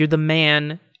mind. You're the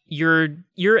man. You're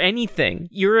anything.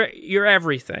 You're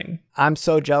everything. I'm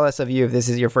so jealous of you if this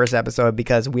is your first episode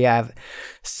because we have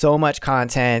so much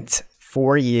content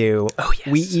for you. Oh, yes.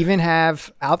 We even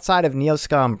have, outside of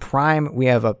Neoscum Prime, we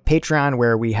have a Patreon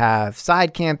where we have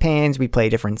side campaigns. We play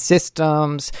different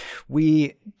systems.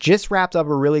 We just wrapped up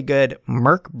a really good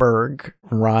Merkberg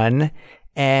run.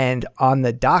 And on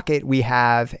the docket, we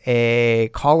have a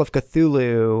Call of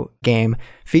Cthulhu game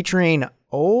featuring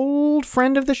old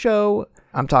friend of the show.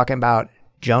 I'm talking about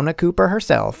Jonah Cooper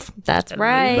herself. That's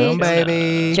right. Boom,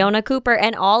 baby. Jonah Cooper.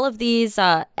 And all of these,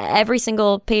 every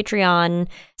single Patreon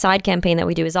side campaign that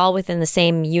we do is all within the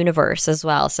same universe as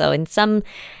well. So in some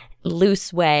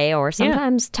loose way or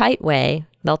sometimes tight way,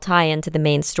 they'll tie into the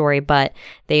main story, but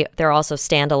they're also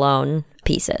standalone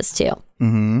pieces too.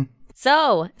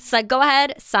 So go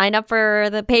ahead, sign up for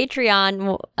the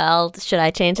Patreon. Well, should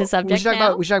I change the subject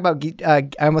now? We should talk about.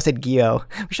 I almost said Gio.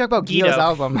 We should talk about Guido's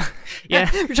album. Yeah.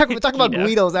 we're talking about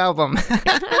Guido's album.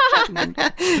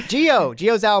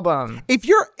 Gio's album. If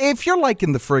you're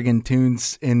liking the friggin'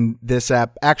 tunes in this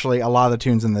app, actually a lot of the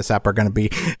tunes in this app are going to be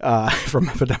from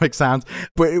Epidemic Sounds.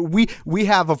 But we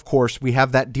have, of course, we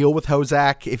have that deal with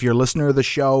Hozak. If you're a listener of the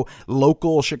show,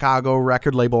 local Chicago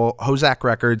record label Hozak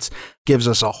Records gives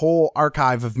us a whole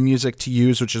archive of music to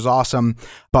use, which is awesome.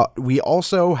 But we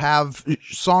also have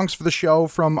songs for the show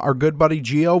from our good buddy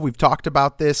Gio. We've talked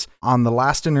about this on the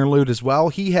last interlude as well.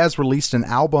 He has released an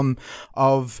album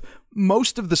of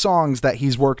most of the songs that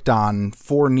he's worked on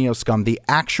for Neoscum, the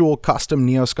actual custom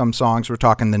Neoscum songs. We're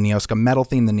talking the Neoscum metal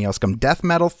theme, the Neoscum death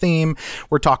metal theme.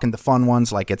 We're talking the fun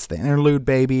ones like It's the Interlude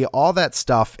Baby, all that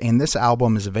stuff. And this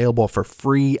album is available for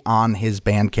free on his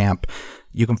Bandcamp.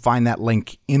 You can find that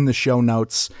link in the show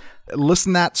notes.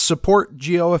 Listen to that. Support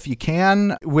Gio if you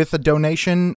can with a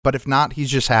donation. But if not, he's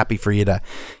just happy for you to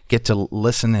get to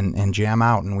listen and jam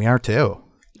out. And we are too.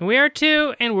 We are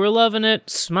too, and we're loving it.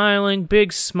 Smiling,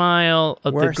 big smile,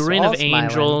 the grin of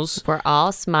angels. We're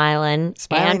all smiling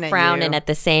and frowning at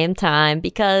the same time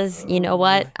because, you know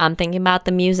what? I'm thinking about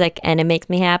the music, and it makes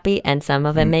me happy, and some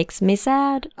of it makes me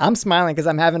sad. I'm smiling because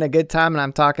I'm having a good time, and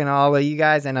I'm talking to all of you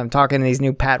guys, and I'm talking to these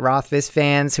new Pat Rothfuss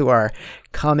fans who are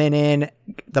coming in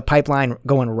the pipeline,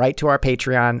 going right to our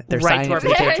Patreon. They're signing up for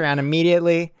the Patreon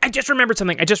immediately. I just remembered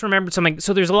something.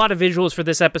 So there's a lot of visuals for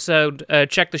this episode.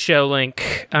 Check the show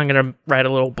link. I'm going to write a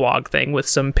little blog thing with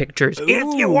some pictures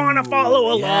if you want to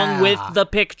follow along with the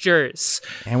pictures.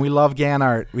 And we love Gan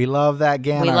art. We love that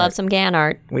Gan art. We love some Gan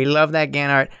art. We love that Gan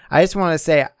art. I just want to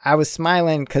say I was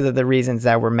smiling because of the reasons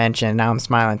that were mentioned. Now I'm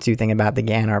smiling too thinking about the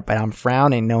Gan art, but I'm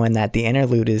frowning knowing that the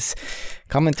interlude is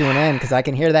coming to an end because I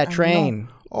can hear that train.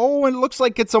 Oh, it looks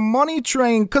like it's a money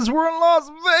train because we're in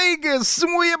Las Vegas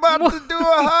and we're about to do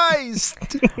a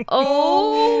heist.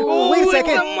 Wait a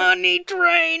second. It's a money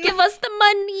train. Give us the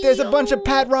money. There's a bunch of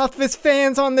Pat Rothfuss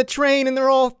fans on the train and they're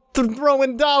all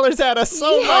throwing dollars at us.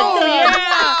 Oh, my God.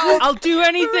 Yeah. I'll do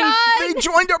anything. They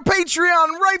joined our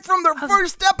Patreon right from their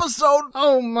first episode.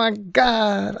 Oh, my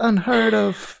God. Unheard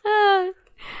of.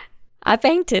 I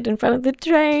fainted in front of the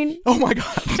train. Oh my God.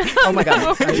 Oh my God.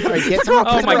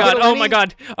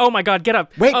 Oh my God. Get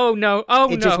up. Wait. Oh no.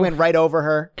 It just went right over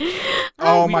her.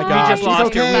 Oh my God. We just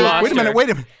lost her. We lost Wait a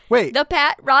minute. Wait. The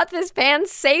Pat Rothfuss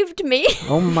fans saved me.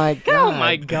 Oh my God. Oh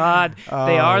my God.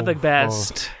 They are the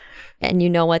best. And you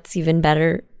know what's even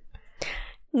better?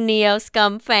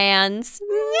 Neoscum fans.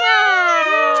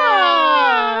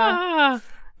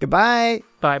 Goodbye.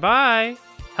 Bye-bye.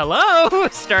 Hello.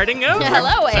 Starting over.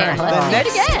 Hello, Aaron. The Let's do it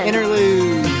next again.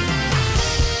 interlude.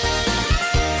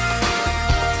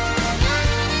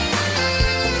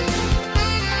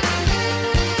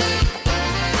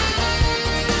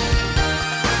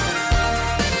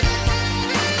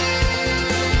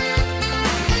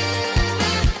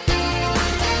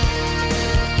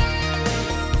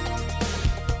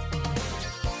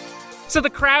 So the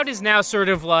crowd is now sort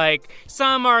of like,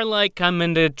 some are like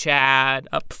coming to chat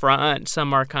up front,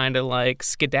 some are kind of like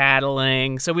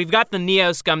skedaddling. So we've got the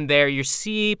Neoscum there. You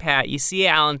see Pat, you see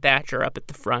Alan Thatcher up at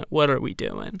the front. What are we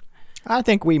doing? I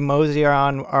think we mosey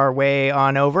on our way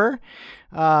on over,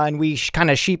 and we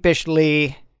kind of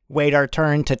sheepishly wait our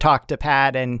turn to talk to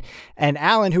Pat and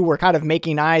Alan, who we're kind of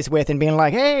making eyes with and being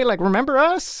like, hey, like, remember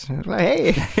us? Like,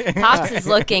 hey. Pops is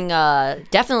looking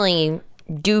definitely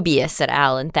dubious at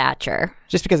Alan Thatcher.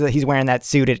 Just because he's wearing that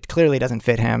suit, it clearly doesn't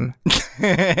fit him.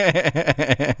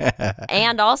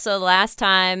 And also last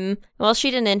time, well, she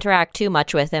didn't interact too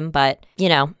much with him, but, you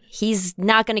know, he's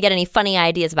not going to get any funny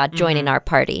ideas about joining our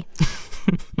party.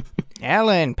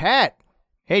 Alan, Pat,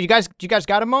 hey, you guys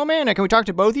got a moment? Can we talk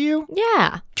to both of you?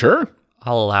 Yeah. Sure.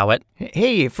 I'll allow it.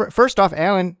 Hey, first off,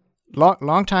 Alan,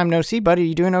 long time no see, buddy.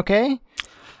 You doing okay?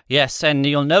 Yes, and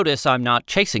you'll notice I'm not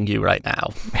chasing you right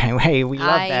now. Hey, we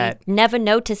love that. I never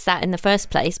noticed that in the first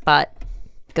place, but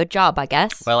good job, I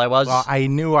guess. Well, I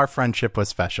knew our friendship was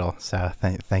special, so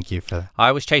thank you for that.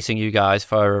 I was chasing you guys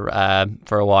for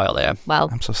a while there. Well,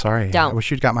 I'm so sorry. Don't. I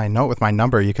wish you'd got my note with my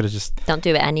number. You could have just... Don't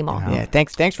do it anymore. Yeah,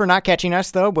 thanks for not catching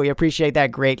us, though, but we appreciate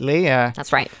that greatly.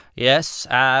 That's right. Yes.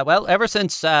 Well, ever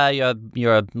since your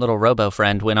little robo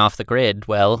friend went off the grid,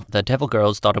 well, the Devil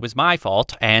Girls thought it was my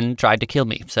fault and tried to kill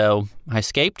me. So I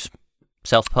escaped,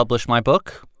 self-published my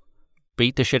book,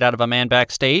 beat the shit out of a man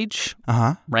backstage,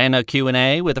 ran a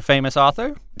Q&A with a famous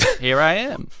author. Here I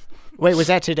am. Wait, was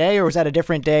that today or was that a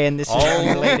different day? And this is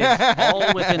unrelated.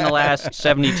 All within the last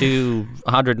 72,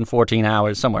 114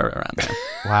 hours, somewhere around there.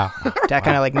 Wow. Dak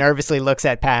kind of like nervously looks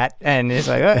at Pat and is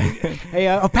like, "Hey,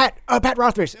 Pat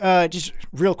Rothfuss, just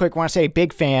real quick, want to say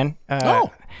big fan.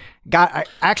 I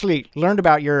actually learned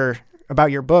about your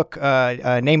book,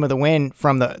 Name of the Wind,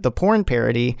 from the porn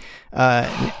parody,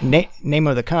 Name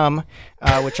of the Cum,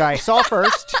 which I saw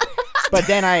first, but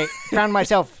then I found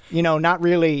myself, not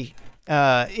really.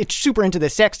 It's super into the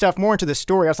sex stuff, more into the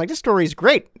story. I was like, this story is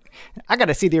great. I got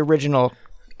to see the original,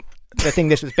 the thing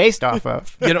this was based off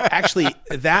of. Actually,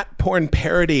 that porn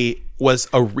parody was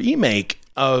a remake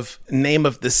of Name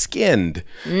of the Skinned.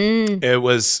 It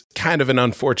was kind of an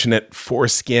unfortunate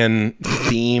foreskin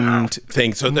themed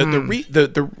thing. So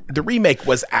the remake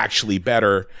was actually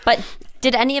better. But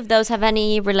did any of those have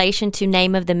any relation to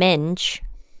Name of the Minge?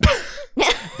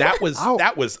 That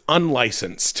was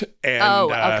unlicensed. And,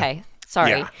 okay.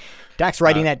 Sorry. Yeah. Dak's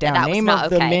writing that down. That was Name not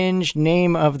of the okay. Minge,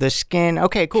 Name of the Skin.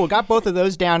 Okay, cool. Got both of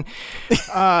those down.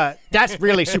 That's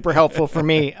really super helpful for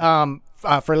me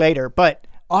for later. But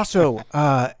also,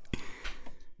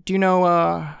 do you know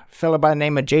a fellow by the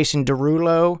name of Jason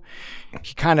Derulo?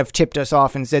 He kind of tipped us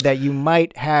off and said that you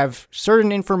might have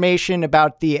certain information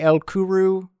about the El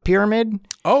Kuru pyramid.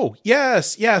 Oh,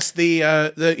 yes.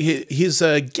 He's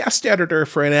a guest editor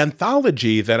for an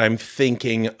anthology that I'm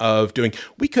thinking of doing.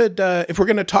 We could, if we're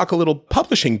going to talk a little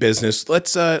publishing business,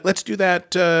 let's do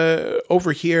that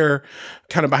over here,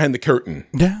 kind of behind the curtain.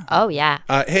 Yeah. Oh, yeah.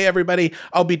 Hey, everybody,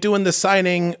 I'll be doing the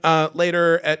signing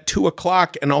later at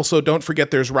 2:00. And also, don't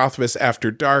forget there's Rothfuss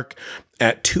After Dark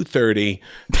at 2:30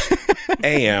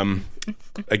 a.m.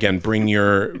 Again, bring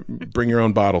your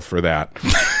own bottle for that.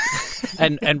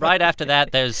 And right after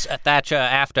that, there's Thatcher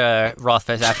after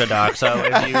Rothfuss After Dark. So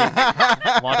if you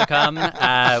want to come,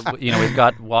 we've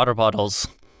got water bottles.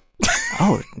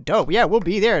 Oh, dope. Yeah, we'll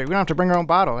be there. We don't have to bring our own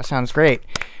bottle. That sounds great.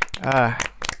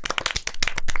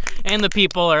 And the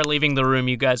people are leaving the room.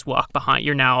 You guys walk behind.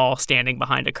 You're now all standing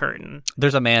behind a curtain.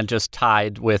 There's a man just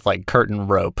tied with curtain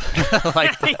rope,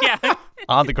 Yeah.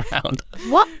 on the ground.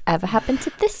 Whatever happened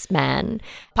to this man?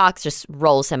 Pox just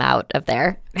rolls him out of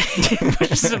there.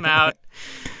 Pushes him out.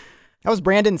 That was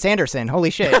Brandon Sanderson.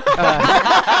 Holy shit.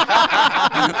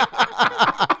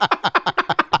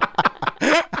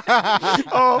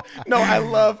 Oh no, I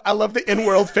love the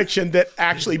in-world fiction that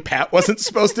actually Pat wasn't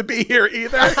supposed to be here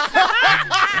either.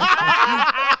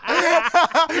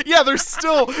 Yeah, there's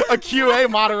still a QA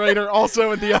moderator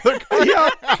also in the other.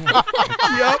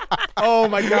 Yep. Oh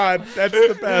my God, that's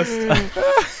the best.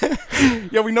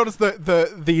 Yeah, we noticed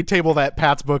the table that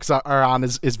Pat's books are on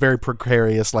is very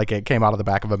precarious, like it came out of the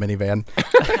back of a minivan,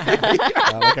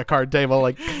 like a card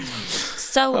table.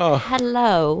 So,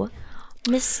 hello,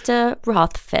 Mr.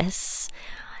 Rothfuss.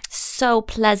 So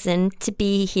pleasant to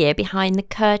be here behind the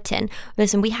curtain.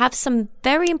 Listen, we have some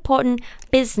very important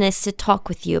business to talk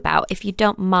with you about, if you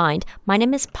don't mind. My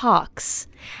name is Pox,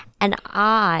 and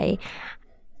I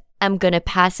am going to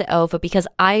pass it over because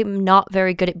I'm not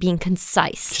very good at being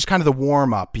concise. Just kind of the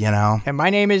warm up, And my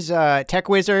name is Dak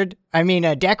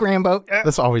Rambo.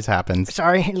 This always happens.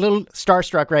 Sorry, a little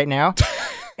starstruck right now.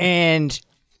 And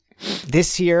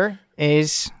this here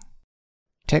is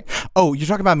Tech. Oh, you're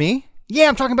talking about me? Yeah,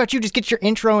 I'm talking about you. Just get your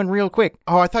intro in real quick.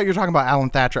 Oh, I thought you were talking about Alan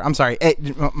Thatcher. I'm sorry. Hey,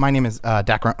 my name is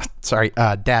Dak. Sorry,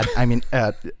 Dad. I mean,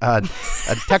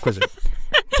 Tech Wizard.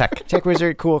 Tech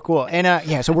Wizard. Cool.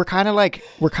 And so we're kind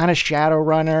of shadow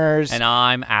runners. And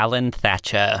I'm Alan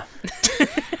Thatcher.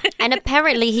 And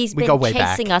apparently he's been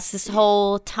chasing us this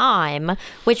whole time,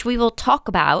 which we will talk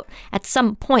about at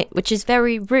some point, which is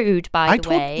very rude, by the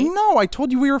way. No, I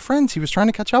told you we were friends. He was trying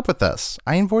to catch up with us.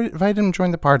 I invited him to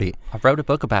join the party. I wrote a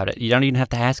book about it. You don't even have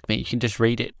to ask me. You can just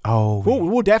read it. Oh.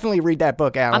 We'll definitely read that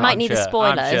book, Alan. I might need the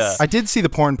spoilers. Sure. I did see the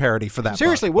porn parody for that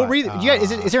Seriously, book, we'll read it. Yeah,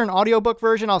 is there an audiobook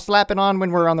version? I'll slap it on when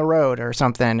we're on the road or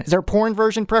something. Is there a porn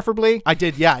version, preferably? I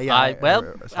did, yeah.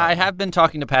 I have been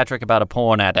talking to Patrick about a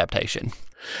porn adaptation.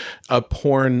 A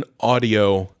porn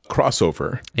audio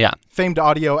crossover. Yeah. Famed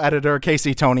audio editor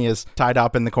Casey Tony is tied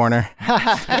up in the corner.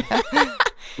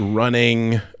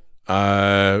 running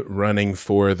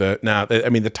for the now. I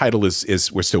mean, the title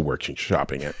is we're still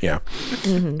workshopping it. Yeah.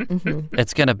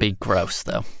 It's gonna be gross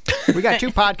though. We got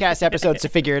 2 podcast episodes to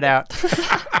figure it out.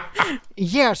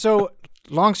 Yeah. So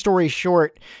long story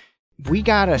short, we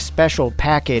got a special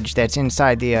package that's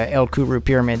inside the El Kuru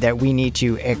pyramid that we need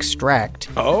to extract.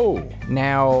 Oh.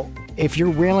 Now, if you're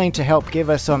willing to help give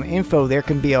us some info, there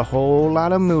can be a whole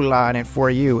lot of moolah in it for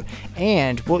you.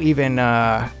 And we'll even,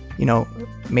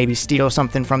 maybe steal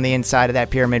something from the inside of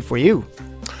that pyramid for you,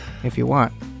 if you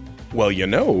want. Well,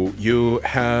 you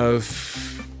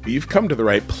have you've come to the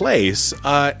right place.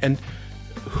 And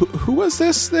who was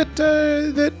this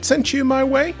that sent you my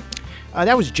way?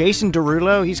 That was Jason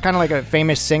Derulo. He's kind of like a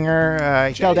famous singer.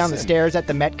 He fell down the stairs at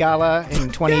the Met Gala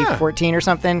in 2014 or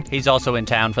something. He's also in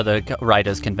town for the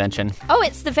writers' convention. Oh,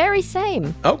 it's the very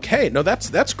same. Okay, no,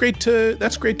 that's great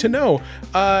to know.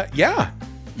 Yeah.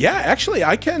 Actually,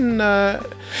 I can. I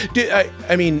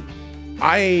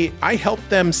helped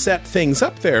them set things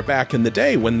up there back in the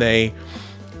day when they.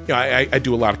 I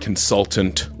do a lot of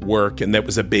consultant work, and that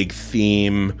was a big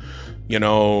theme.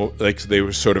 Like they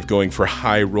were sort of going for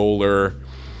high roller,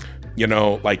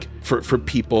 like for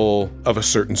people of a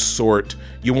certain sort,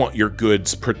 you want your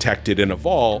goods protected in a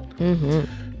vault,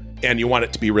 and you want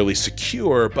it to be really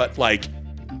secure. But like,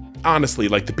 honestly,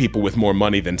 like the people with more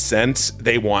money than sense,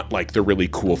 they want like the really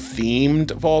cool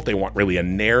themed vault. They want really a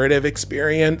narrative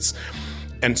experience.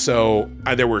 And so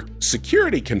there were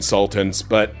security consultants,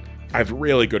 but I have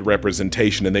really good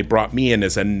representation, and they brought me in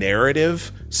as a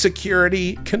narrative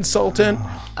security consultant.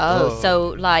 Oh, so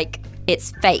like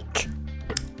it's fake.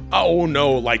 Oh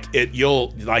no, like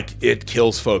it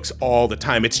kills folks all the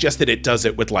time. It's just that it does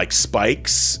it with like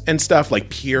spikes and stuff, like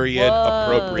period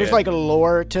appropriate. There's like a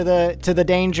lore to the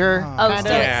danger.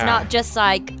 It's not just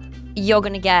like you're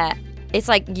gonna get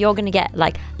like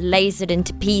lasered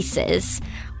into pieces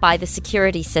by the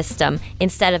security system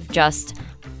instead of just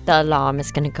the alarm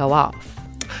is going to go off.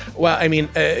 Well, I mean,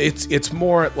 it's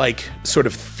more like sort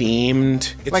of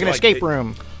themed. It's like an escape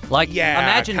room.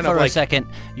 Imagine for a second,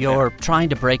 you're trying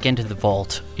to break into the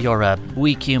vault. You're a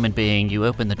weak human being. You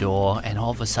open the door, and all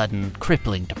of a sudden,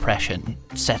 crippling depression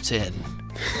sets in.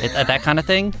 That kind of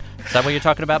thing? Is that what you're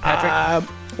talking about, Patrick?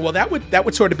 Well, that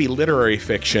would sort of be literary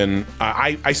fiction.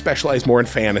 I specialize more in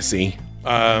fantasy.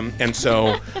 And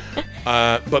so,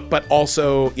 but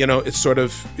also,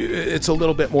 it's a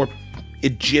little bit more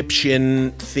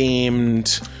Egyptian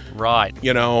themed, right?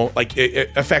 Like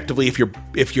effectively,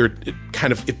 if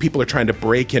people are trying to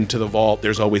break into the vault,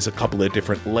 there's always a couple of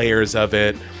different layers of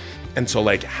it. And so,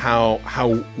 like, how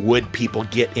would people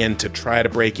get in to try to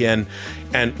break in?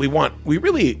 And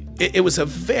it was a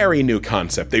very new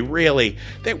concept.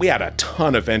 We had a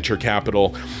ton of venture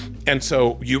capital. And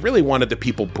so you really wanted the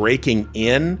people breaking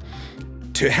in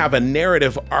to have a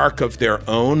narrative arc of their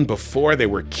own before they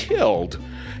were killed.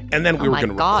 And then we were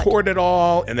going to record it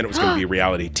all. And then it was going to be a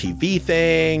reality TV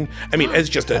thing. I mean, it's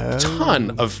just a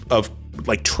ton of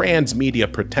like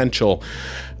transmedia potential.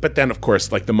 But then, of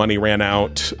course, like the money ran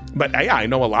out. But I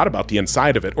know a lot about the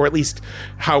inside of it, or at least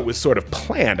how it was sort of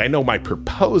planned. I know my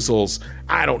proposals.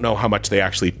 I don't know how much they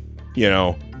actually,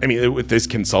 I mean, with these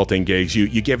consulting gigs,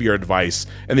 you give your advice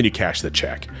and then you cash the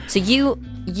check. So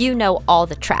you know all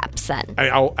the traps then?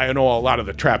 I know a lot of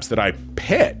the traps that I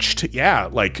pitched. Yeah,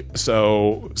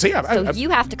 so yeah. So you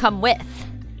have to come with.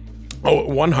 Oh,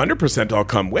 100% I'll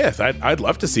come with. I'd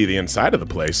love to see the inside of the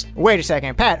place. Wait a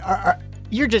second, Pat.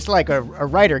 You're just like a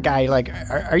writer guy. Like,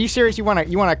 are you serious? You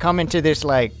wanna come into this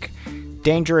like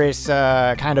dangerous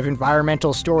kind of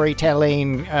environmental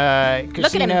storytelling casino?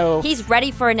 Look at him. He's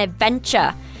ready for an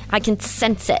adventure. I can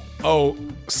sense it. Oh,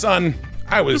 son,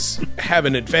 I was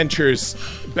having adventures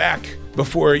back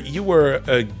before you were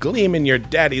a gleam in your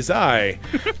daddy's eye.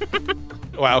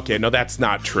 Well, okay, no, that's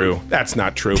not true. That's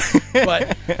not true.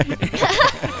 But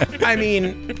I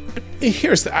mean,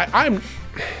 I'm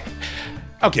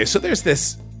okay. So there's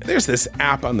this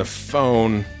app on the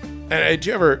phone. And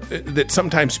that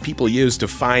sometimes people use to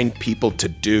find people to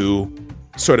do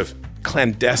sort of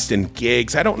clandestine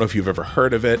gigs. I don't know if you've ever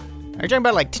heard of it. Are you talking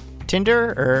about like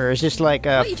Tinder, or is this like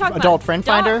adult friend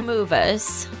finder? Dog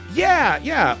movers.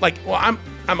 Yeah. Like, well,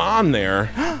 I'm on there.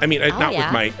 I mean,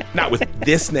 not with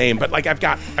this name, but like I've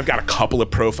got a couple of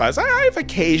profiles. I've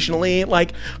occasionally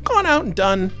like gone out and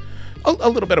done a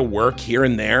little bit of work here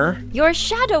and there. You're a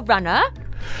shadow runner.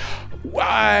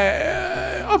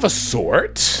 Of a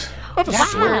sort.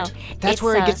 That's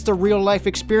where he gets the real life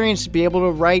experience to be able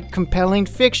to write compelling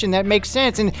fiction. That makes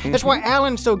sense, and that's why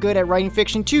Alan's so good at writing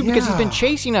fiction too, because he's been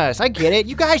chasing us. I get it.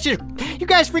 You guys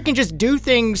freaking just do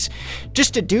things,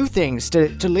 just to do things, to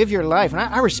live your life, and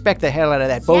I respect the hell out of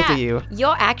that, both of you.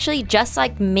 You're actually just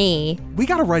like me. We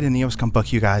gotta write a Neoscum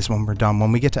book, you guys, when we're done.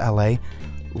 When we get to LA,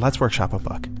 let's workshop a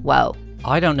book. Whoa.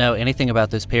 I don't know anything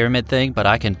about this pyramid thing, but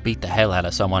I can beat the hell out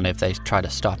of someone if they try to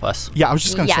stop us. Yeah, I was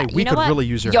just going to say, we could really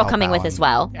use your help, You're coming Alan. with as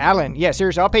well. Alan, yeah,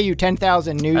 seriously, I'll pay you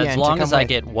 10,000 new yen. As long as I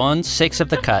get 1/6 of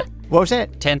the cut. What was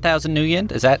that? 10,000 new yen?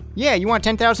 Is that? Yeah, you want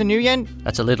 10,000 new yen?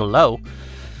 That's a little low.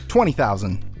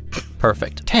 20,000.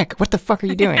 Perfect. Tech, what the fuck are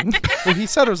you doing? Well, he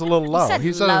said it was a little low. said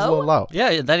He said it was a little low.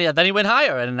 Yeah, then he went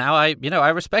higher, and now I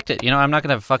respect it. I'm not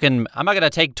gonna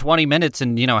take 20 minutes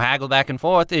and haggle back and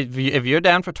forth. If you're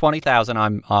down for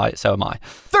 20,000, so am I.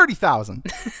 30,000.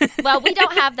 Well, we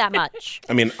don't have that much.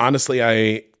 I mean,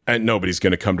 honestly, nobody's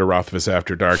going to come to Rothfuss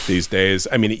After Dark these days.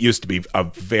 I mean, it used to be a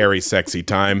very sexy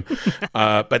time,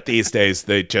 but these days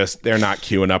they're not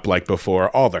queuing up like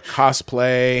before. All the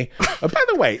cosplay. By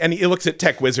the way, and he looks at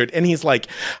Tech Wizard and he's like,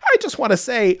 I just want to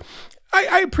say,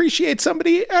 I appreciate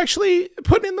somebody actually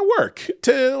putting in the work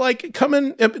to like come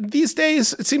in. These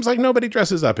days, it seems like nobody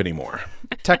dresses up anymore.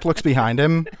 Tech looks behind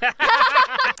him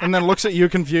and then looks at you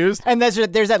confused. And there's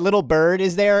that little bird,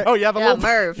 is there? Oh, yeah, the little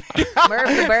Merv.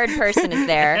 Merv the bird person is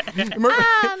there.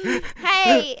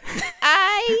 Hey,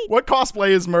 What cosplay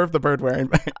is Merv the bird wearing?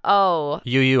 Oh,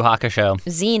 Yu Yu Hakusho.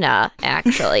 Xena,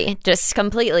 actually. Just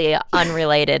completely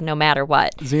unrelated, no matter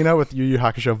what. Xena with Yu Yu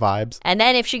Hakusho vibes. And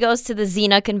then if she goes to the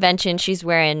Xena convention, she's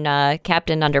wearing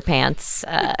Captain Underpants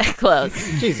clothes.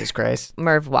 Jesus Christ.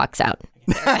 Merv walks out.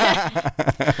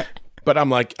 But I'm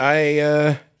like,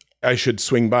 I should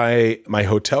swing by my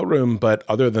hotel room, but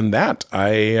other than that,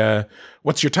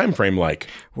 what's your time frame like?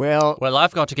 Well,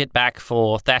 I've got to get back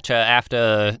for Thatcher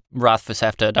after Rothfuss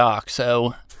After Dark,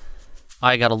 so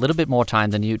I got a little bit more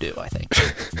time than you do, I think.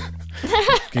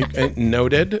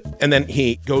 Noted. And then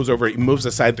he goes over, he moves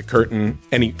aside the curtain,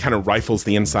 and he kind of rifles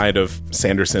the inside of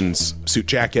Sanderson's suit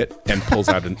jacket and pulls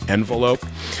out an envelope.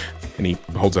 And he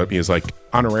holds it up, he is like,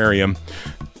 honorarium.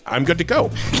 I'm good to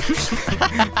go.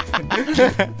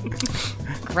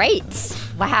 Great.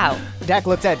 Wow. Dak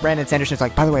looks at Brandon Sanderson. Is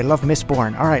like, by the way, I love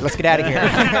Mistborn. All right, let's get out of here.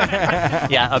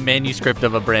 Yeah, a manuscript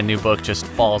of a brand new book just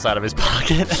falls out of his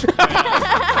pocket.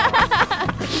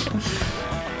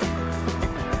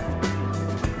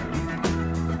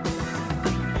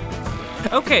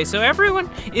 Okay, so everyone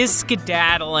is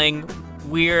skedaddling.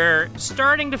 We're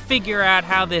starting to figure out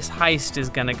how this heist is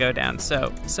going to go down.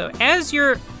 So as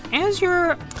you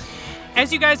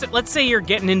guys, let's say you're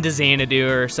getting into Xanadu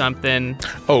or something.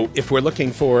 Oh, if we're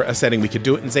looking for a setting, we could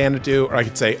do it in Xanadu, or I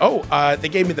could say, they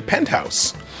gave me the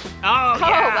penthouse. Oh,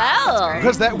 yeah. well.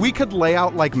 Because we could lay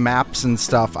out like maps and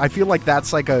stuff. I feel like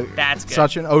that's like That's good.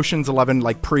 such an Ocean's 11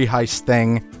 like pre-heist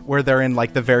thing where they're in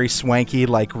like the very swanky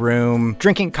like room.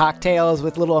 Drinking cocktails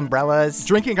with little umbrellas.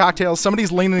 Drinking cocktails,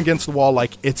 somebody's leaning against the wall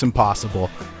like it's impossible.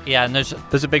 Yeah, and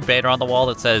there's a big banner on the wall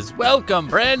that says, "Welcome,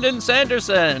 Brandon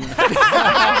Sanderson." Okay,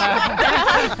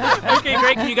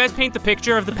 great. Can you guys paint the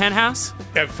picture of the penthouse?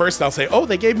 At first, I'll say,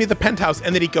 they gave me the penthouse.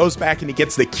 And then he goes back and he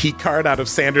gets the key card out of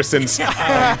Sanderson's.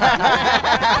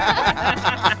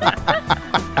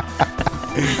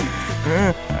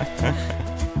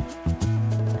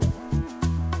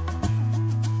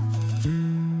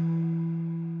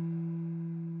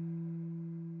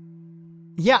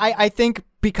 Yeah, I think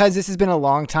because this has been a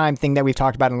long time thing that we've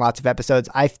talked about in lots of episodes,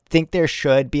 I think there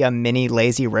should be a mini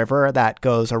lazy river that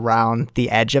goes around the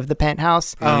edge of the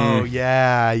penthouse. Oh,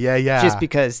 yeah. Just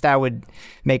because that would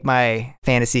make my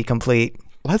fantasy complete.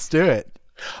 Let's do it.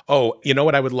 Oh, you know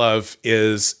what I would love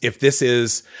is if this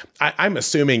is, I'm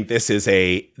assuming this is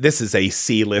a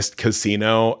C-list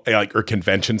casino, like, or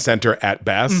convention center at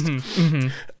best.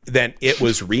 Then it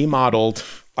was remodeled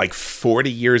like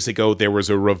 40 years ago. There was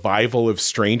a revival of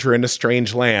Stranger in a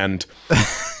Strange Land.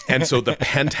 And so the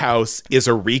penthouse is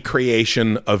a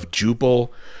recreation of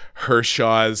Jubal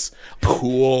Hershaw's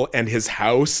pool and his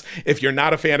house. If you're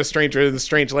not a fan of Stranger in the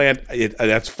Strange Land,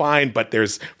 that's fine, but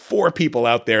there's 4 people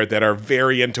out there that are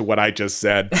very into what I just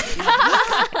said.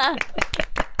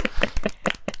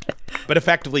 But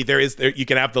effectively, you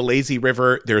can have the lazy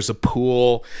river, there's a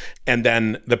pool, and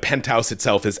then the penthouse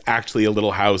itself is actually a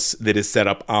little house that is set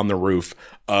up on the roof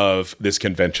of this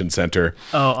convention center.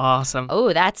 Oh, awesome.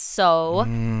 Oh, that's so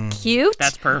cute.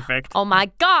 That's perfect. Oh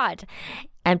my God.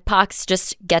 And Pox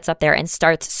just gets up there and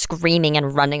starts screaming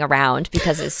and running around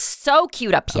because it's so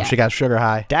cute up here. She got sugar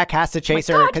high. Dak has to chase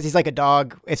her because he's like a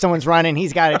dog. If someone's running,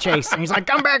 he's got to chase. And he's like,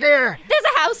 come back here. There's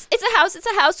a house. It's a house. It's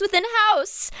a house within a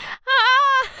house.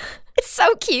 Ah, it's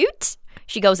so cute.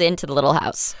 She goes into the little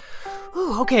house.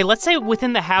 Ooh, okay, let's say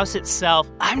within the house itself,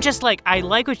 I'm just like, I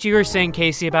like what you were saying,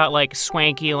 Casey, about like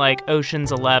swanky, like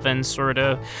Ocean's 11 sort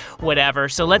of whatever.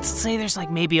 So let's say there's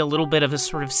like maybe a little bit of a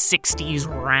sort of 60s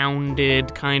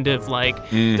rounded kind of like,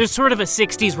 there's sort of a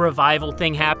 60s revival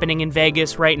thing happening in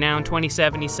Vegas right now in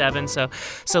 2077. So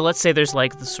let's say there's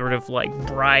like the sort of like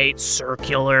bright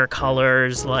circular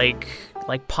colors, like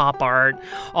like pop art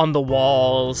on the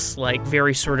walls, like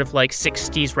very sort of like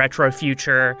 60s retro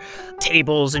future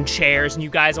tables and chairs, and you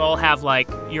guys all have like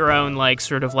your own like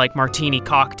sort of like martini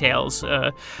cocktails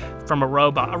from a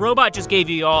robot. A robot just gave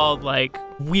you all like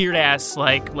weird ass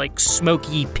like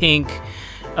smoky pink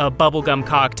bubblegum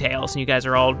cocktails, and you guys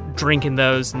are all drinking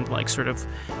those and like sort of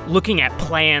looking at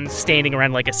plans standing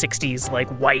around like a 60s like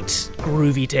white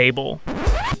groovy table.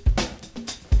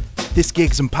 This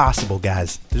gig's impossible,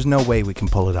 guys. There's no way we can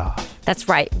pull it off. That's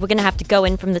right. We're going to have to go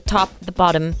in from the top, the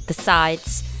bottom, the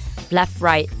sides, left,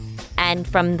 right, and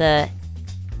from the...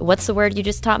 What's the word you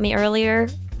just taught me earlier?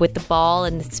 With the ball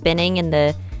and the spinning and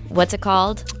the... What's it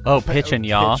called? Oh, pitch and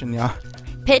yaw. Pitch and yaw.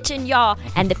 Pitch and yaw.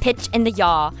 And the pitch and the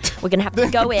yaw. We're going to have to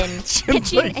go in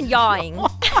pitching and yawing.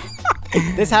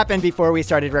 This happened before we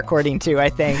started recording, too, I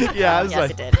think. Yeah, I was Yes,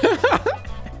 like, it did.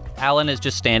 Alan is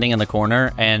just standing in the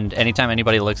corner, and anytime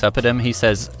anybody looks up at him, he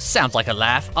says, "Sounds like a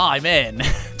laugh. I'm in."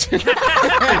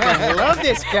 I love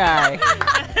this guy.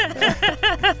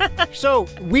 So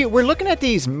we're looking at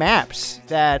these maps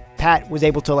that Pat was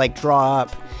able to like draw up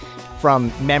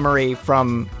from memory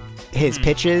from his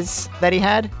pitches that he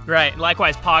had. Right.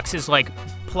 Likewise, Pox is like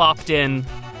plopped in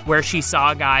where she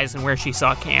saw guys and where she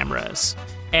saw cameras.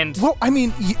 And well, I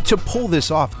mean, to pull this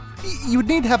off, you would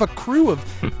need to have a crew of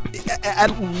at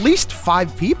least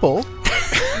 5 people.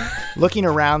 Looking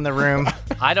around the room.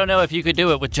 I don't know if you could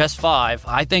do it with just 5.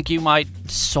 I think you might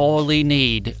sorely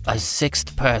need a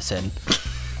 6th person.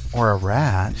 Or a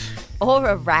rat. Or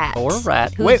a rat. Or a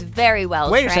rat. Who's very well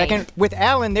Wait trained. a second. With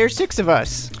Alan, there's 6 of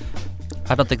us.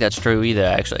 I don't think that's true either,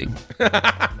 actually.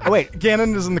 Oh, wait.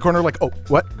 Gannon is in the corner like, oh,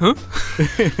 what? Huh?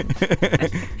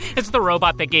 it's the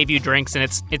robot that gave you drinks, and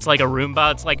it's like a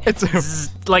Roomba. It's like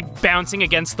like bouncing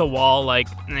against the wall, like.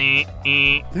 I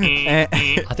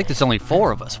think there's only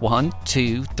 4 of us. 1,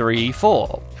 2, 3,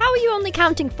 4. How are you only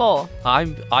counting 4? I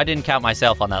didn't count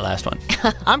myself on that last one.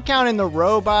 I'm counting the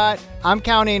robot. I'm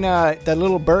counting the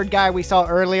little bird guy we saw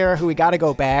earlier, who we got to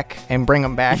go back and bring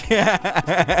him back.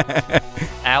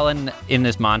 Alan, in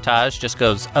this montage, just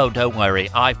goes, "Oh, don't worry,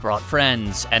 I've brought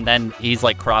friends." And then he's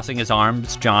like crossing his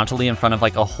arms jauntily in front of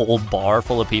like a whole bar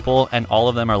full of people, and all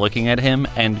of them are looking at him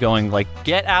and going like,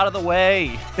 "Get out of the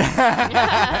way."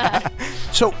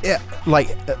 So,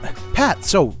 Pat,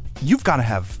 so you've got to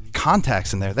have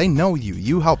contacts in there. They know you.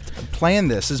 You helped plan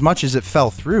this as much as it fell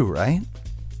through, right?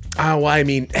 Oh, I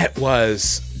mean, it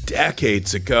was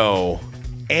decades ago.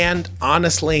 And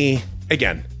honestly,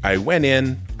 again, I went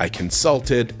in, I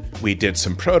consulted, we did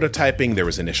some prototyping, there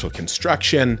was initial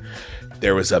construction,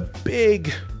 there was a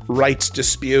big rights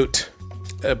dispute,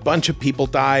 a bunch of people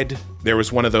died. There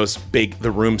was one of those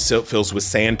the room fills with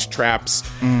sand traps,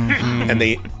 and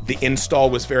the install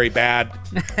was very bad.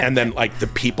 And then, like, the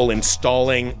people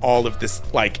installing all of this,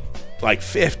 like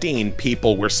 15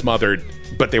 people were smothered,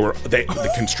 but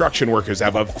the construction workers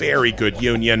have a very good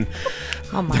union.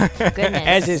 Oh my goodness.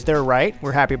 As is their right.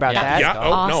 We're happy about that. Yeah.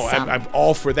 Oh Awesome. no, I'm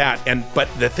all for that. But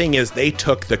the thing is, they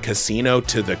took the casino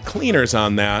to the cleaners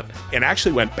on that, and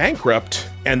actually went bankrupt.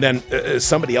 And then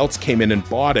somebody else came in and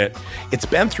bought it. It's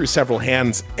been through several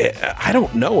hands. I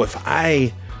don't know if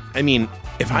I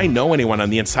know anyone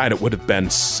on the inside, it would have been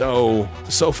so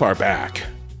far back.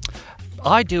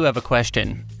 I do have a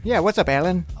question. Yeah, what's up,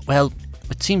 Alan? Well,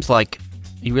 it seems like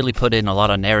you really put in a lot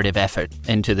of narrative effort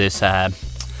into this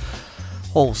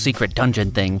whole secret dungeon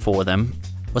thing for them.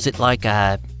 Was it like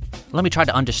let me try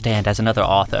to understand as another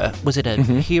author. Was it a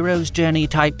hero's journey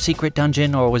type secret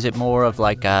dungeon, or was it more of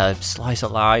like a slice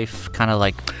of life, kind of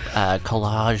like a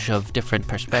collage of different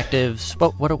perspectives?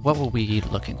 What were we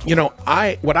looking for? You know,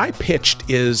 what I pitched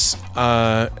is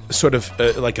sort of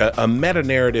like a meta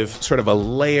narrative, sort of a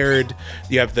layered.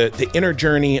 You have the inner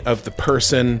journey of the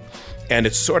person, and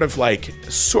it's sort of like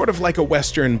a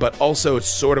Western, but also it's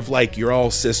sort of like you're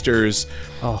all sisters,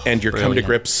 and you're come to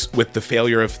grips with the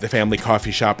failure of the family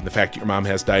coffee shop and the fact that your mom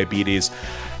has diabetes,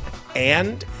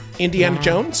 and Indiana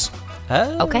Jones.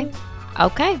 Okay.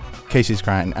 Casey's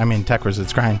crying. I mean, Tech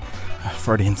Wizard's crying.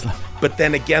 Freudian slip. But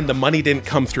then again, the money didn't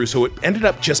come through, so it ended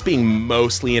up just being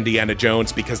mostly Indiana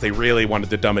Jones because they really wanted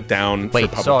to dumb it down for Wait,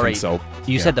 public sorry. consult.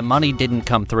 You said the money didn't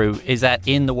come through. Is that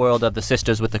in the world of the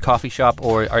sisters with the coffee shop,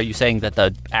 or are you saying that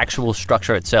the actual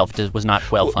structure itself was not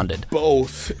well funded?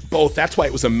 Both. That's why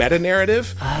it was a meta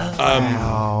narrative.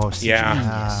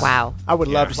 Yeah. Wow. I would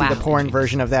love to see Wow. the porn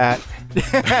version of that.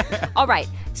 All right.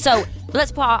 So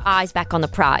let's put our eyes back on the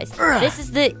prize. This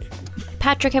is the...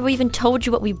 Patrick, have we even told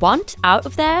you what we want out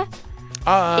of there?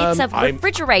 It's a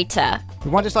refrigerator.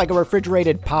 We want just like a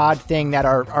refrigerated pod thing that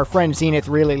our friend Zenith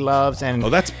really loves. And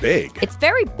Oh, that's big. It's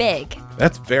very big.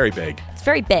 That's very big. It's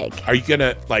very big. Are you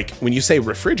gonna, like, when you say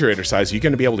refrigerator size, are you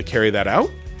gonna be able to carry that out?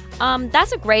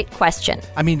 That's a great question.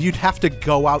 I mean, you'd have to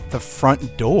go out the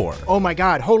front door. Oh my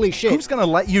God, holy shit. Who's going to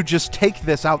let you just take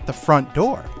this out the front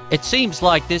door? It seems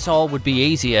like this all would be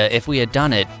easier if we had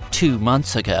done it 2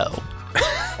 months ago.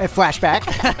 A flashback.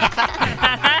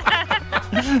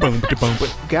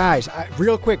 Guys,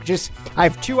 real quick, I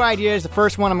have 2 ideas. The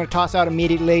first one I'm going to toss out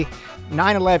immediately.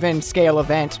 9/11 scale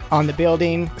event on the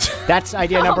building. That's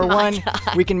idea number 1.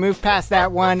 God. We can move past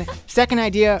that one. Second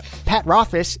idea, Pat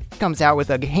Rothfuss comes out with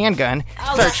a handgun,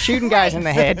 starts shooting guys in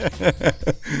the head.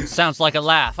 Sounds like a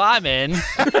laugh. I'm in.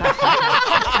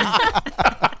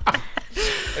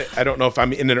 I don't know if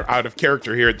I'm in or out of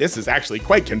character here. This is actually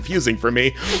quite confusing for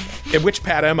me. In which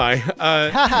Pat am I?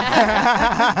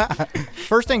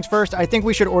 First things first, I think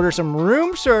we should order some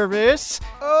room service.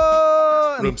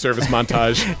 Room service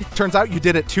montage. Turns out you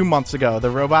did it 2 months ago. The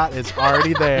robot is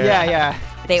already there. Yeah.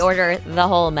 They order the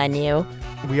whole menu.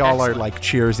 We all are like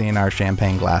cheersing our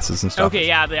champagne glasses and stuff. Okay,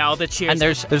 yeah, all the cheers. And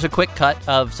there's a quick cut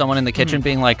of someone in the kitchen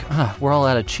being like, we're all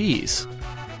out of cheese.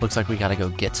 Looks like we gotta go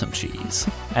get some cheese.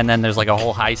 And then there's like a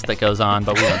whole heist that goes on,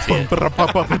 but we don't see it.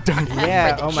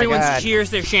 Yeah, oh my Everyone God.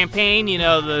 cheers their champagne,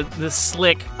 the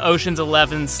slick Ocean's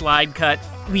 11 slide cut.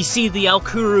 We see the El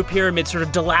Kuru pyramid sort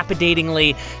of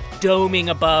dilapidatingly doming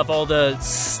above all the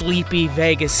sleepy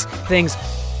Vegas things.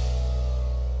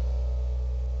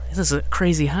 This is a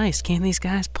crazy heist. Can these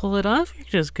guys pull it off? You're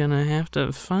just gonna have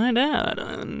to find out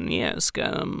on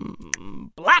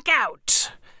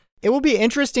Blackout. It will be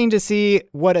interesting to see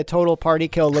what a total party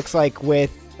kill looks like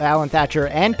with Alan Thatcher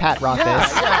and Pat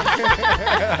Rothfuss.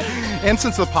 And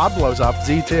since the pod blows up,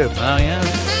 Z too. Oh,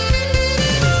 yeah.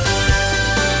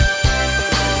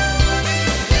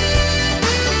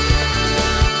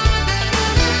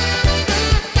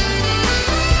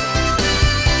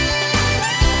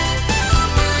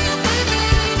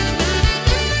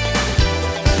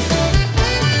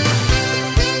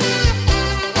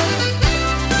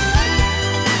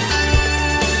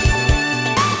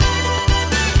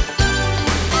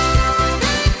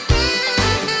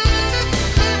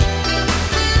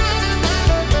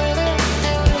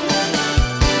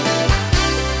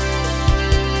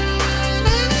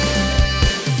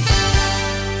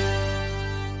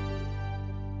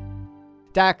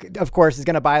 Dak, of course, is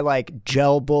going to buy like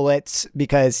gel bullets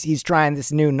because he's trying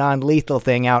this new non-lethal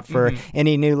thing out for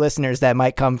any new listeners that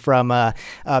might come from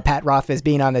Pat Rothfuss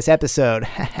being on this episode.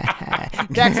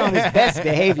 Dak's on his best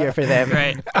behavior for them.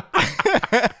 Right.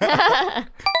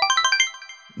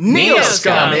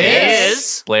 Neoscum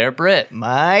is Blair Britt.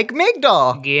 Mike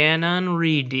Migdal. Gannon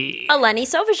Reedy. Eleni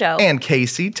Sauvageau. and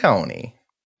Casey Tony.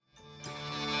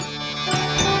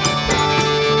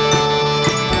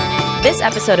 This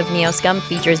episode of Neoscum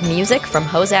features music from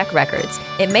Hozak Records.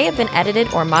 It may have been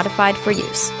edited or modified for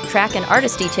use. Track and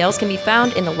artist details can be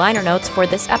found in the liner notes for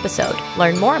this episode.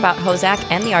 Learn more about Hozak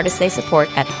and the artists they support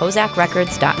at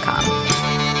hozakrecords.com.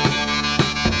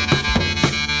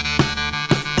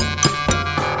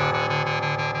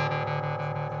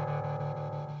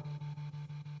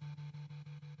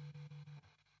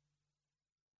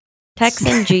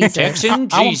 Texan Jesus. Texan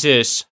Jesus.